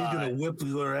 He's gonna whip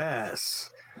your ass.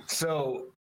 So,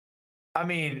 I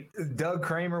mean, Doug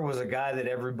Kramer was a guy that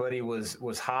everybody was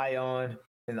high on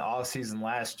in the offseason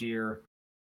last year.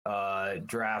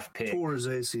 Draft pick. Tore his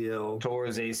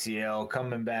ACL.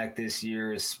 Coming back this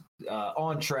year is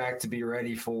on track to be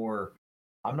ready for.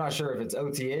 I'm not sure if it's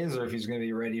OTAs or if he's going to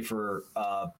be ready for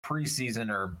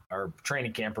preseason or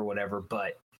training camp or whatever,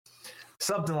 but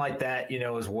something like that,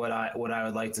 is what I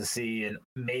would like to see, and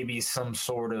maybe some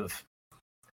sort of.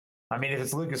 I mean, if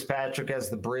it's Lucas Patrick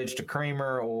as the bridge to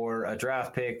Kramer or a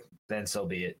draft pick, then so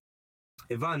be it.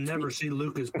 If I never see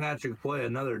Lucas Patrick play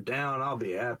another down, I'll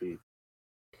be happy.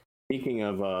 Speaking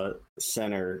of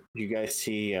center, you guys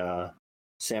see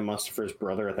Sam Mustipher's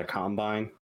brother at the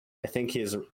combine? I think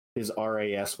his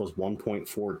RAS was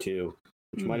 1.42,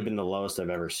 which might have been the lowest I've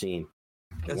ever seen.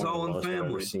 That's all in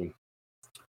family.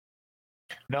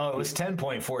 No, it was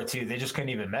 10.42. They just couldn't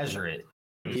even measure it.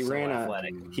 He ran a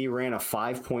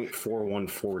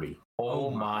 5.4140. Oh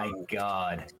my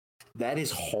God. That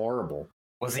is horrible.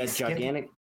 Was he gigantic?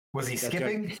 Was he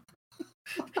skipping?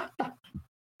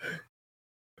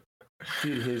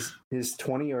 Dude, his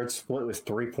 20-yard split was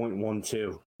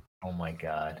 3.12. Oh my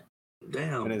God.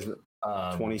 Damn. And his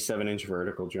 27-inch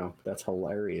vertical jump. That's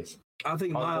hilarious. I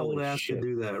think my old ass could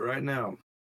do that right now.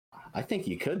 I think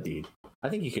you could, dude. I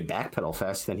think you could backpedal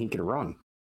faster than he could run.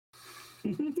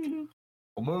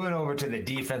 Well, moving over to the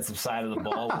defensive side of the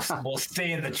ball, we'll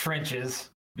stay in the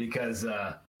trenches because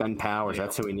Ben Powers.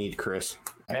 That's who we need, Chris.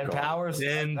 Ben Powers.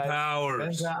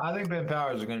 I think Ben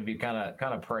Powers is going to be kind of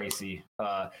pricey.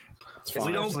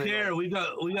 We don't care. We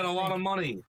got a lot of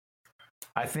money.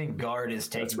 I think guard is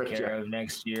taken care of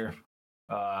next year.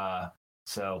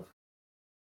 So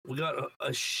we got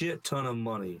a shit ton of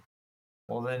money.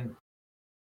 Well then,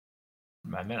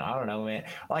 I don't know, man.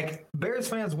 Like, Bears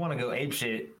fans want to go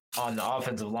apeshit on the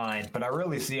offensive line, but I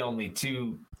really see only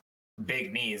two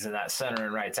big needs in that center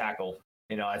and right tackle.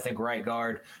 I think right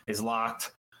guard is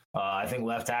locked. I think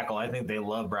left tackle, I think they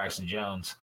love Braxton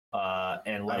Jones.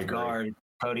 And left guard,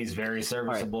 Cody's very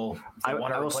serviceable. Right.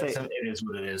 I will say him, it is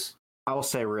what it is. I will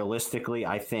say realistically,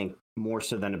 I think more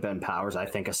so than a Ben Powers, I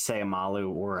think a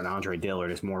Sayamalu or an Andre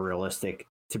Dillard is more realistic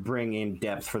to bring in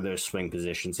depth for those swing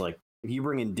positions. Like, if you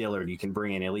bring in Dillard, you can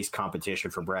bring in at least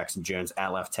competition for Braxton Jones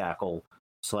at left tackle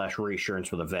 /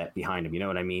 reassurance with a vet behind him. You know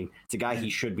what I mean? It's a guy he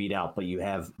should beat out, but you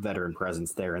have veteran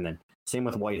presence there. And then same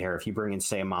with Whitehair. If you bring in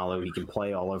Sayamalu, he can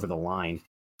play all over the line.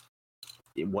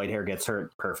 Whitehair gets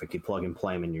hurt, perfect. You plug and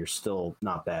play him, and you're still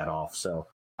not bad off. So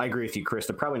I agree with you, Chris.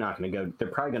 They're probably going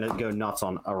to go nuts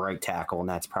on a right tackle, and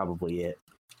that's probably it.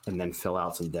 And then fill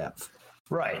out some depth.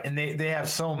 Right, and they have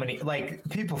so many, like,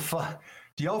 people.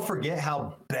 Do y'all forget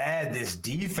how bad this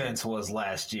defense was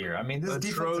last year? I mean, this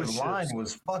defensive line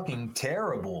was fucking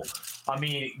terrible. I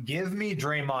mean, give me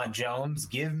Draymond Jones,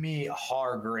 give me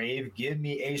Hargrave, give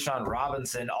me A'Shawn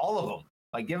Robinson, all of them.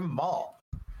 Like, give them all,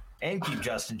 and keep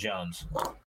Justin Jones.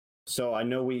 So I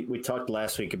know we talked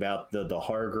last week about the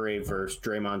Hargrave versus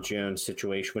Draymond Jones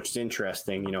situation, which is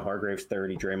interesting. Hargrave's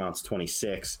 30, Draymond's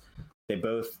 26. They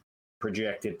both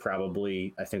projected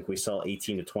probably, I think we saw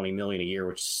 18 to 20 million a year,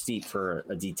 which is steep for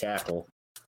a D tackle.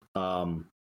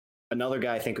 Another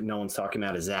guy I think no one's talking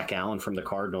about is Zach Allen from the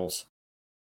Cardinals.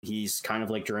 He's kind of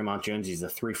like Draymond Jones. He's a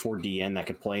 3-4 DN that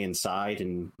can play inside,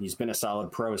 and he's been a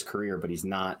solid pro his career, but he's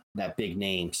not that big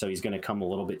name, so he's going to come a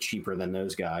little bit cheaper than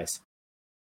those guys.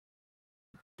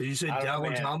 Did you say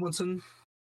Dalvin Tomlinson?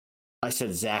 I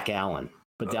said Zach Allen.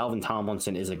 But Dalvin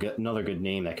Tomlinson is another good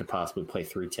name that could possibly play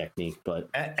 3 technique, but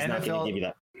he's not going to give you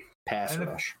that pass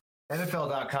rush.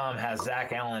 NFL.com has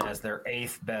Zach Allen as their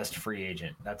 8th best free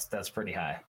agent. That's pretty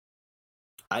high.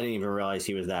 I didn't even realize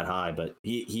he was that high, but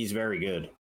he's very good.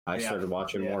 I started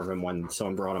watching more of him when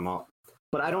someone brought him up.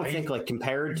 But I don't think, like,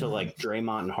 compared to, like,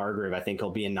 Draymond and Hargrave, I think he'll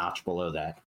be a notch below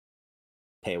that,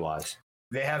 pay-wise.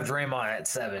 They have Draymond at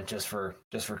 7 just for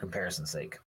comparison's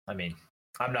sake. I mean,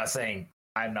 I'm not saying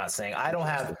I don't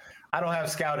have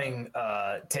scouting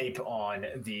tape on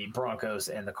the Broncos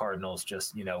and the Cardinals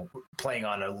just, playing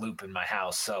on a loop in my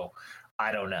house, so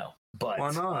I don't know. But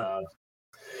why not?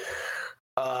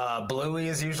 Bluey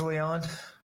is usually on.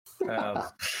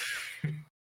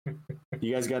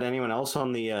 You guys got anyone else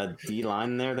on the D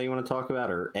line there that you want to talk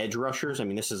about, or edge rushers? I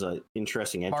mean, this is an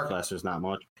interesting edge class. There's not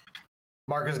much.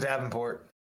 Marcus Davenport.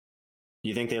 Do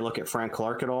you think they look at Frank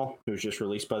Clark at all, who's just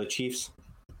released by the Chiefs?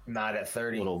 Not at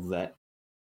 30. Little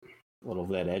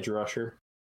vet edge rusher.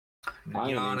 I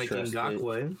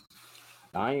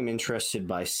am interested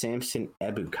by Samson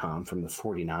Ebukam from the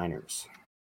 49ers.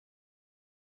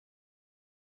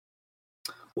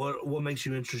 What makes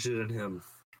you interested in him?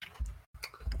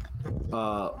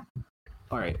 All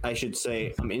right, I should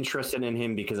say I'm interested in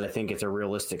him because I think it's a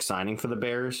realistic signing for the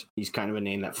Bears. He's kind of a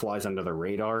name that flies under the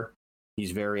radar.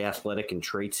 He's very athletic and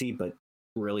traitsy, but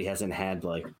really hasn't had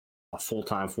like a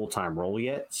full-time role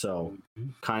yet. So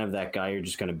kind of that guy you're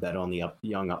just going to bet on the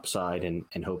young upside and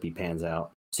hope he pans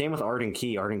out. Same with Arden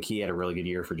Key. Arden Key had a really good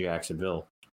year for Jacksonville.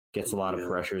 Gets a lot of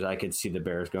pressures. I could see the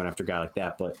Bears going after a guy like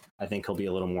that, but I think he'll be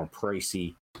a little more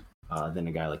pricey than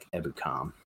a guy like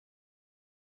Ebukam.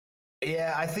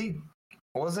 Yeah, I think,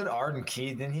 wasn't Arden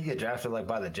Key, didn't he get drafted like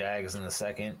by the Jags in the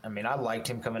second? I mean, I liked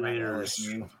him coming out of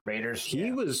LSU. Raiders.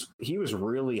 He was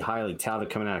really highly touted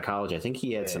coming out of college. I think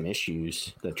he had some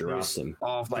issues that dropped him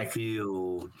off the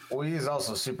field. Well, he's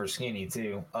also super skinny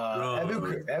too.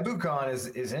 Ebukam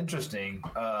is interesting.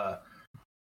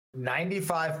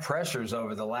 95 pressures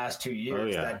over the last 2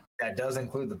 years. That does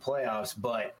include the playoffs,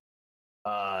 but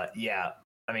I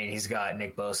mean, he's got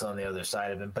Nick Bosa on the other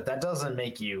side of him, but that doesn't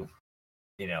make you,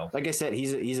 like I said,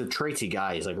 he's a traitsy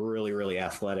guy. He's like really, really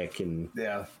athletic, and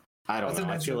I don't know.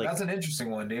 I feel like that's an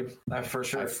interesting one, dude. For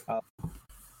sure.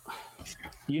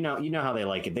 You know how they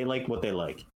like it. They like what they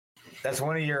like. That's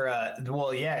one of your.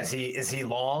 Is he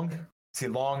long? Is he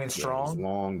long and strong? He's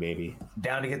long, baby.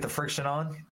 Down to get the friction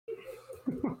on.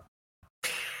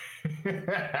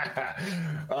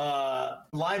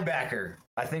 Linebacker.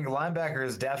 I think linebacker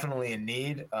is definitely in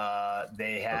need.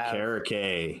 They have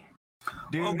Okereke.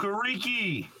 Dude,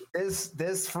 Okereke.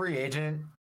 This free agent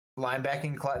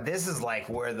linebacking class. This is like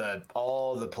where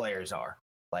all the players are.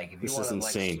 Like if you want to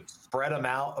like spread them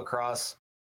out across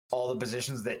all the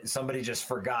positions that somebody just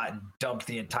forgot and dumped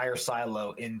the entire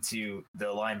silo into the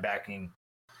linebacking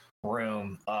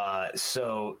room.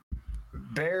 So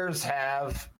Bears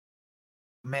have.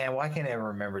 Man, why can't I ever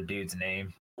remember dude's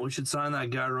name? We should sign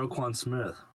that guy, Roquan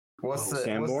Smith.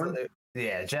 Sanborn?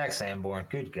 Jack Sanborn.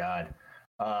 Good God.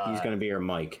 He's going to be your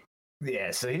Mike.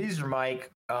 Yeah, so he's your Mike.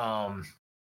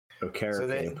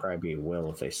 Okereke will probably be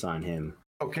Will if they sign him.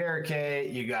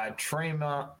 Okereke, you got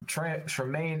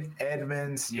Tremaine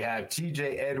Edmonds, you have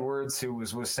TJ Edwards, who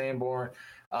was with Sanborn.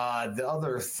 The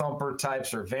other thumper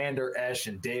types are Vander Esch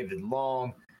and David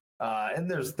Long. And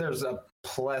there's a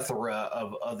plethora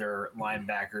of other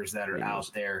linebackers that are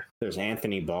out there. There's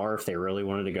Anthony Barr if they really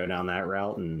wanted to go down that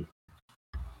route and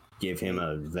give him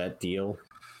a vet deal.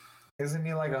 Isn't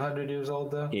he like 100 years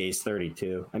old though? Yeah, he's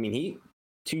 32. I mean,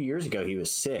 2 years ago he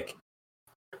was sick.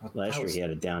 Last year he had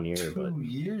a down year. 2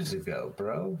 years ago,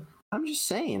 bro. I'm just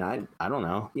saying. I don't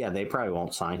know. Yeah, they probably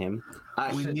won't sign him.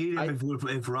 We need him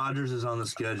if Rodgers is on the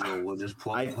schedule. We'll just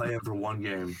play him for one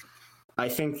game. I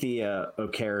think the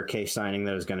Okereke signing,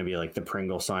 though, is going to be like the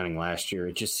Pringle signing last year.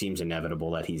 It just seems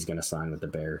inevitable that he's going to sign with the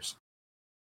Bears.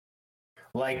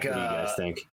 Like, what do you guys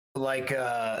think? Like,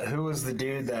 who was the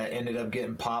dude that ended up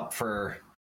getting popped for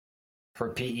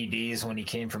PEDs when he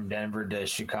came from Denver to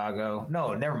Chicago?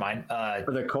 No, never mind.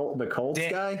 The Colts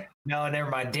guy? No, never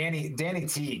mind. Danny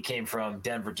T came from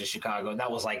Denver to Chicago, and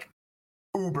that was like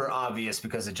uber obvious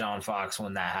because of John Fox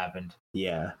when that happened.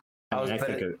 Yeah.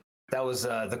 That was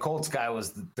the Colts guy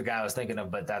was the guy I was thinking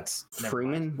of, but that's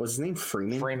Freeman. Was his name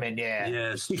Freeman? Freeman, yeah.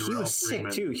 Yes, he was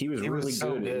Freeman. sick too. He was really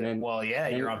so good. And then,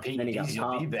 you're on PEDs. Then he got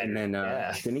popped, and then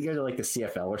didn't he go to like the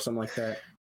CFL or something like that?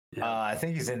 Yeah. I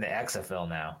think he's in the XFL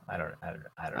now. I don't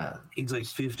know. He's like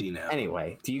 50 now.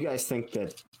 Anyway, do you guys think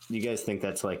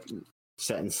that's like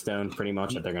set in stone pretty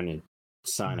much that they're going to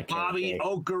sign a Bobby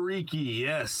Okereke?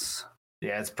 Yes.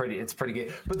 Yeah, it's pretty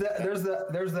good. But there's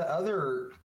the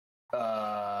other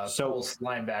Colts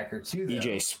linebacker too. Though.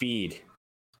 EJ Speed.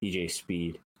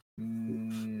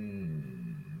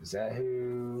 Is that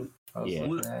who? Yeah.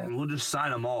 We'll just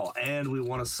sign them all, and we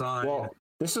want to sign. Well,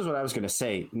 this is what I was going to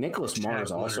say. Nicholas Chad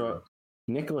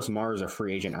Morrow is a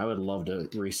free agent. I would love to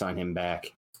re-sign him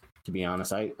back. To be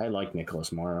honest, I like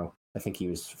Nicholas Morrow. I think he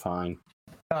was fine.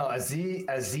 Oh,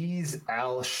 Aziz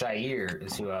Al-Shair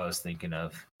is who I was thinking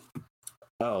of.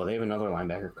 Oh, they have another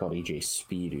linebacker called EJ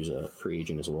Speed, who's a free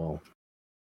agent as well.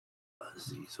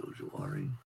 Aziz Ojulari.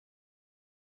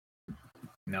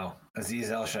 No, Aziz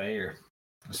Al-Shair.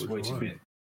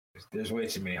 There's way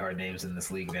too many hard names in this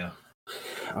league now.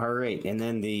 All right, and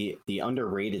then the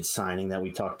underrated signing that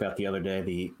we talked about the other day,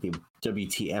 the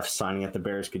WTF signing that the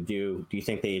Bears could do. Do you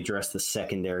think they address the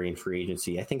secondary in free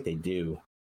agency? I think they do.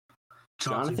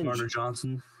 Jonathan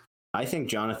Johnson. I think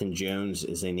Jonathan Jones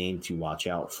is a name to watch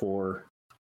out for.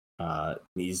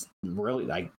 He's really,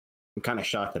 I'm kind of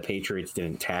shocked the Patriots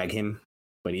didn't tag him,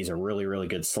 but he's a really, really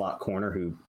good slot corner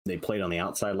who they played on the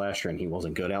outside last year, and he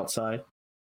wasn't good outside.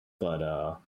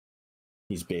 But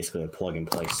he's basically a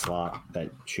plug-and-play slot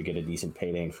that should get a decent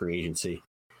payday in free agency.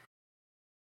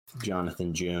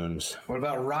 Jonathan Jones. What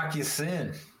about Rock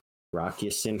Ya-Sin? Rock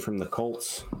Ya-Sin from the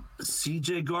Colts.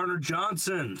 C.J.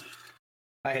 Gardner-Johnson.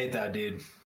 I hate that dude.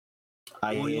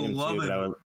 I hate him too,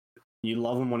 but you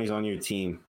love him when he's on your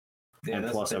team. Yeah,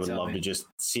 and plus, I would love to just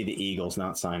see the Eagles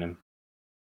not sign him.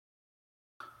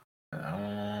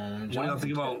 What do you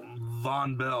think about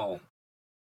Von Bell?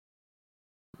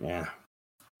 Yeah.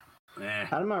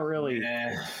 I'm not really.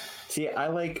 See, I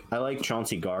like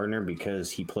Chauncey Gardner because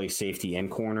he plays safety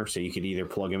and corner, so you could either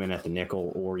plug him in at the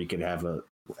nickel or you could have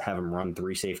him run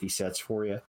 3 safety sets for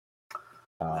you.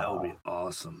 That would be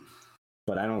awesome.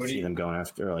 But I don't see them going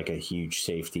after like a huge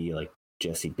safety like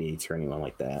Jesse Bates or anyone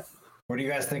like that. What do you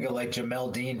guys think of like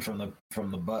Jamel Dean from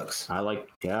the Bucks? I like,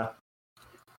 yeah.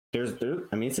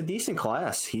 I mean, it's a decent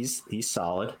class. He's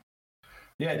solid.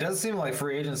 Yeah, it does seem like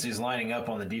free agency is lining up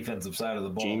on the defensive side of the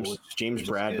ball. James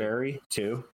Bradbury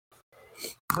too.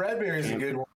 Bradbury's a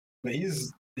good one, but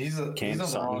he's on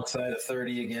the wrong side of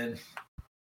 30 again.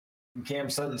 And Cam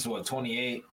Sutton's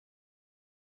 28.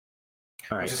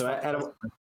 All right, so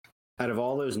out of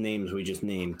all those names we just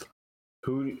named,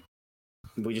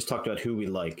 we just talked about who we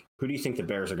like. Who do you think the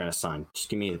Bears are going to sign? Just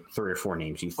give me 3 or 4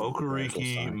 names. You think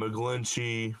Okereke,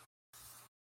 McGlinchey.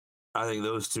 I think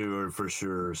those 2 are for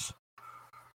sure.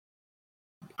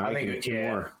 I think 2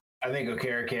 more. I think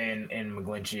Okereke and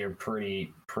McGlinchey are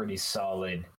pretty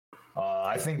solid.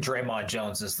 I think Draymond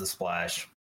Jones is the splash.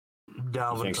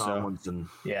 Dalvin Tomlinson.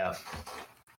 So? Yeah.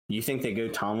 You think they go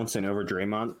Tomlinson over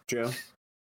Draymond, Joe?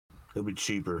 He'll be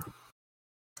cheaper.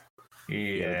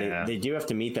 Yeah. They do have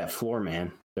to meet that floor,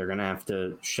 man. They're going to have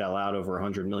to shell out over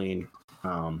 $100 million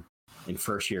in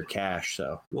first-year cash.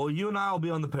 So. Well, you and I will be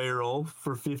on the payroll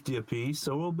for $50 apiece,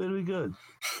 so we'll be good.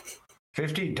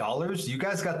 $50? You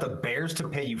guys got the Bears to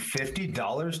pay you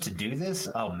 $50 to do this?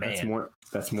 Oh man,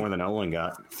 that's more than Owen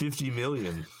got. $50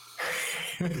 million.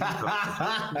 What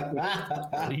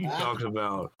are you talking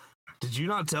about? Did you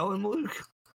not tell him, Luke?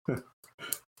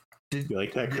 You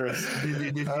like that, Chris?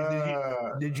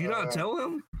 Did you not tell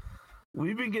him?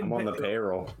 We've been getting on the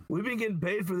payroll. We've been getting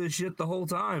paid for this shit the whole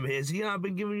time. Has he not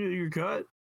been giving you your cut?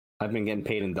 I've been getting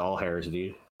paid in doll hairs,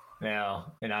 dude.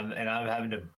 Now, and I'm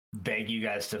having to beg you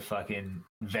guys to fucking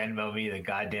Venmo me the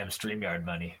goddamn StreamYard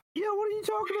money. Yeah, what are you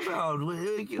talking about?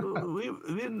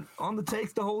 We've been on the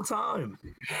take the whole time.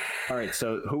 All right,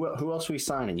 so who else are we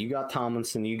signing? You got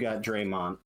Tomlinson, you got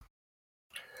Draymond.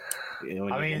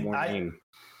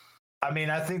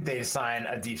 I think they sign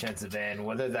a defensive end,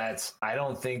 whether that's, I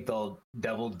don't think they'll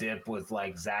double dip with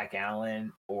like Zach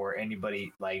Allen or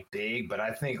anybody like big, but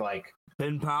I think like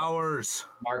Ben Powers,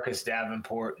 Marcus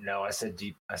Davenport. No, I said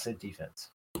defense.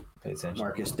 Pay attention.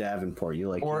 Marcus Davenport, you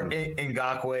like or him.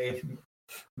 Ngakwe,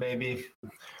 maybe.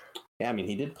 Yeah, I mean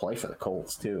he did play for the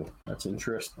Colts too. That's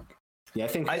interesting. Yeah, I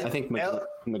think I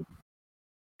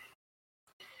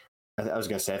was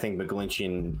gonna say I think McGlinchey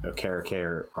and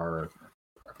Okereke are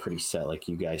pretty set, like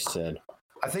you guys said.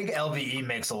 I think LVE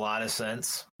makes a lot of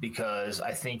sense because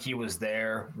I think he was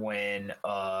there when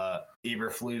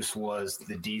Eberflus was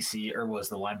the DC or was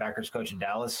the linebackers coach in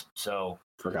Dallas. So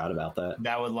forgot about that.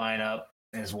 That would line up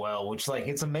as well, which like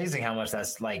it's amazing how much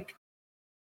that's like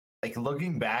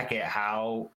looking back at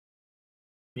how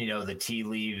the tea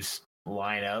leaves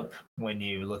line up when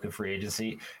you look at free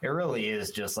agency. It really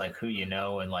is just like who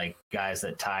and like guys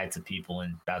that tie to people,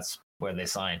 and that's where they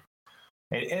sign.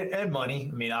 And money,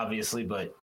 I mean, obviously,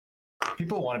 but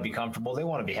people want to be comfortable. They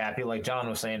want to be happy. Like John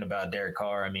was saying about Derek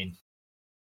Carr. I mean,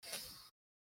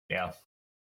 yeah.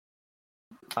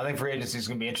 I think free agency is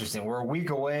going to be interesting. We're a week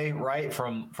away, right,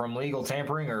 from legal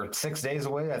tampering, or 6 days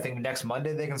away. I think next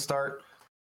Monday they can start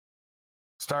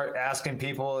start asking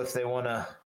people if they want to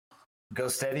go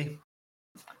steady?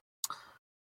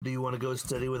 Do you want to go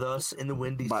steady with us in the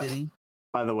Windy City?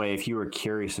 By the way, if you were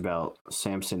curious about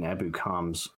Samson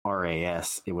Ebukam's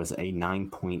RAS, it was a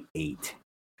 9.8.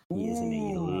 He is an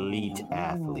elite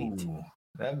athlete.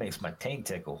 That makes my taint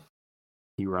tickle.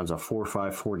 He runs a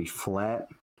 4.5 40 flat,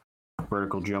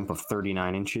 vertical jump of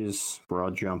 39 inches,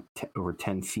 broad jump over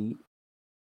 10 feet.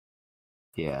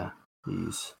 Yeah,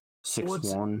 he's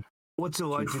 6'1". What's it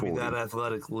like to be that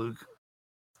athletic, Luke?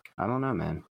 I don't know,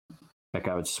 man. That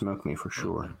guy would smoke me for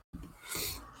sure.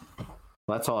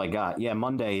 Well, that's all I got. Yeah,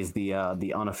 Monday is the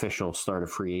unofficial start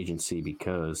of free agency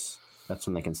because that's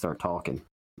when they can start talking,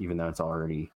 even though it's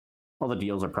already all the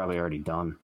deals are probably already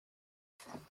done.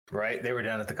 Right, they were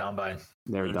done at the combine.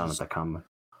 They were done at the combine.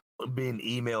 Being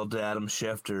emailed to Adam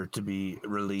Schefter to be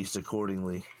released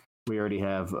accordingly. We already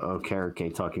have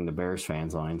Okereke talking to Bears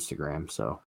fans on Instagram,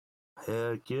 so.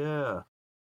 Heck yeah.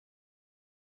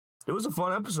 It was a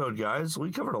fun episode, guys.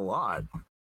 We covered a lot.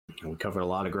 We covered a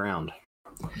lot of ground.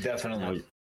 Definitely.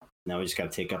 Now we just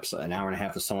got to take up an hour and a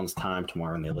half of someone's time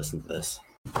tomorrow when they listen to this.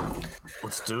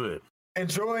 Let's do it.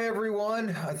 Enjoy, everyone.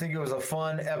 I think it was a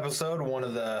fun episode. One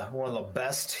of the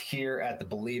best here at the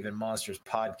Believe in Monsters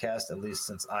podcast, at least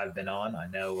since I've been on. I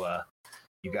know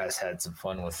you guys had some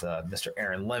fun with Mr.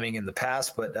 Aaron Lemming in the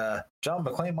past, but John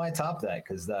McClain might top that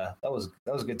because that was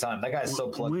a good time. That guy's so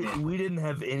plugged in. We didn't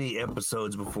have any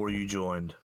episodes before you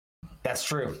joined. That's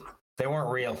true. They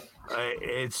weren't real.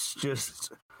 It's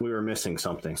just we were missing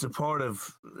something. It's a part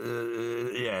of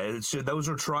those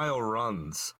are trial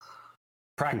runs.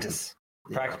 Practice.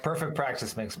 Perfect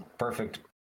practice makes perfect.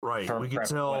 Right. We could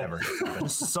tell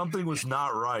something was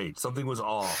not right. Something was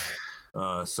off.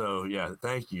 So yeah,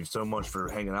 thank you so much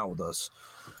for hanging out with us.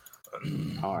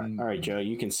 All right, Joe,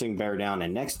 you can sing Bear Down.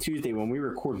 And next Tuesday when we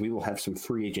record, we will have some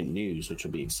free agent news, which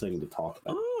will be exciting to talk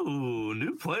about. Ooh,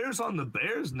 new players on the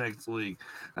Bears next week.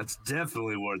 That's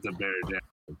definitely worth a Bear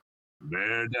Down.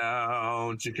 Bear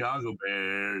down, Chicago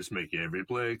Bears, make every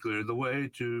play clear the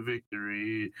way to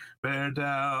victory. Bear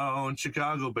down,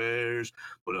 Chicago Bears,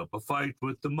 put up a fight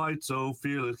with the might so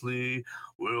fearlessly.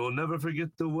 We'll never forget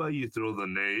the way you throw the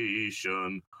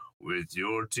nation with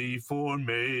your T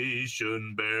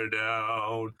formation. Bear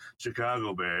down,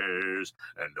 Chicago Bears,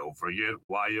 and don't forget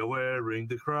why you're wearing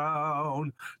the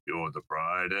crown. You're the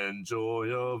pride and joy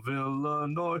of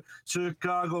Illinois.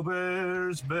 Chicago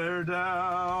Bears, bear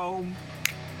down.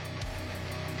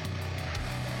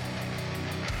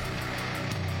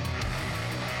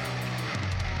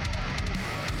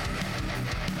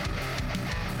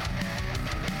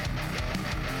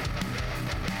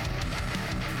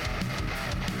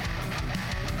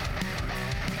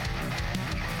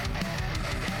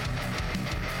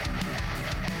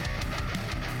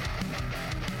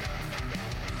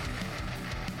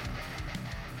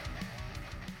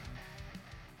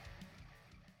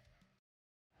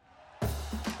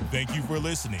 Thank you for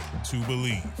listening to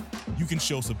Believe. You can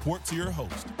show support to your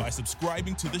host by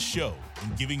subscribing to the show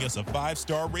and giving us a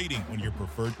 5-star rating on your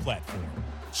preferred platform.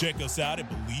 Check us out at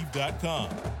Believe.com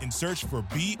and search for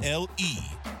BLEAV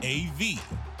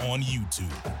on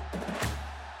YouTube.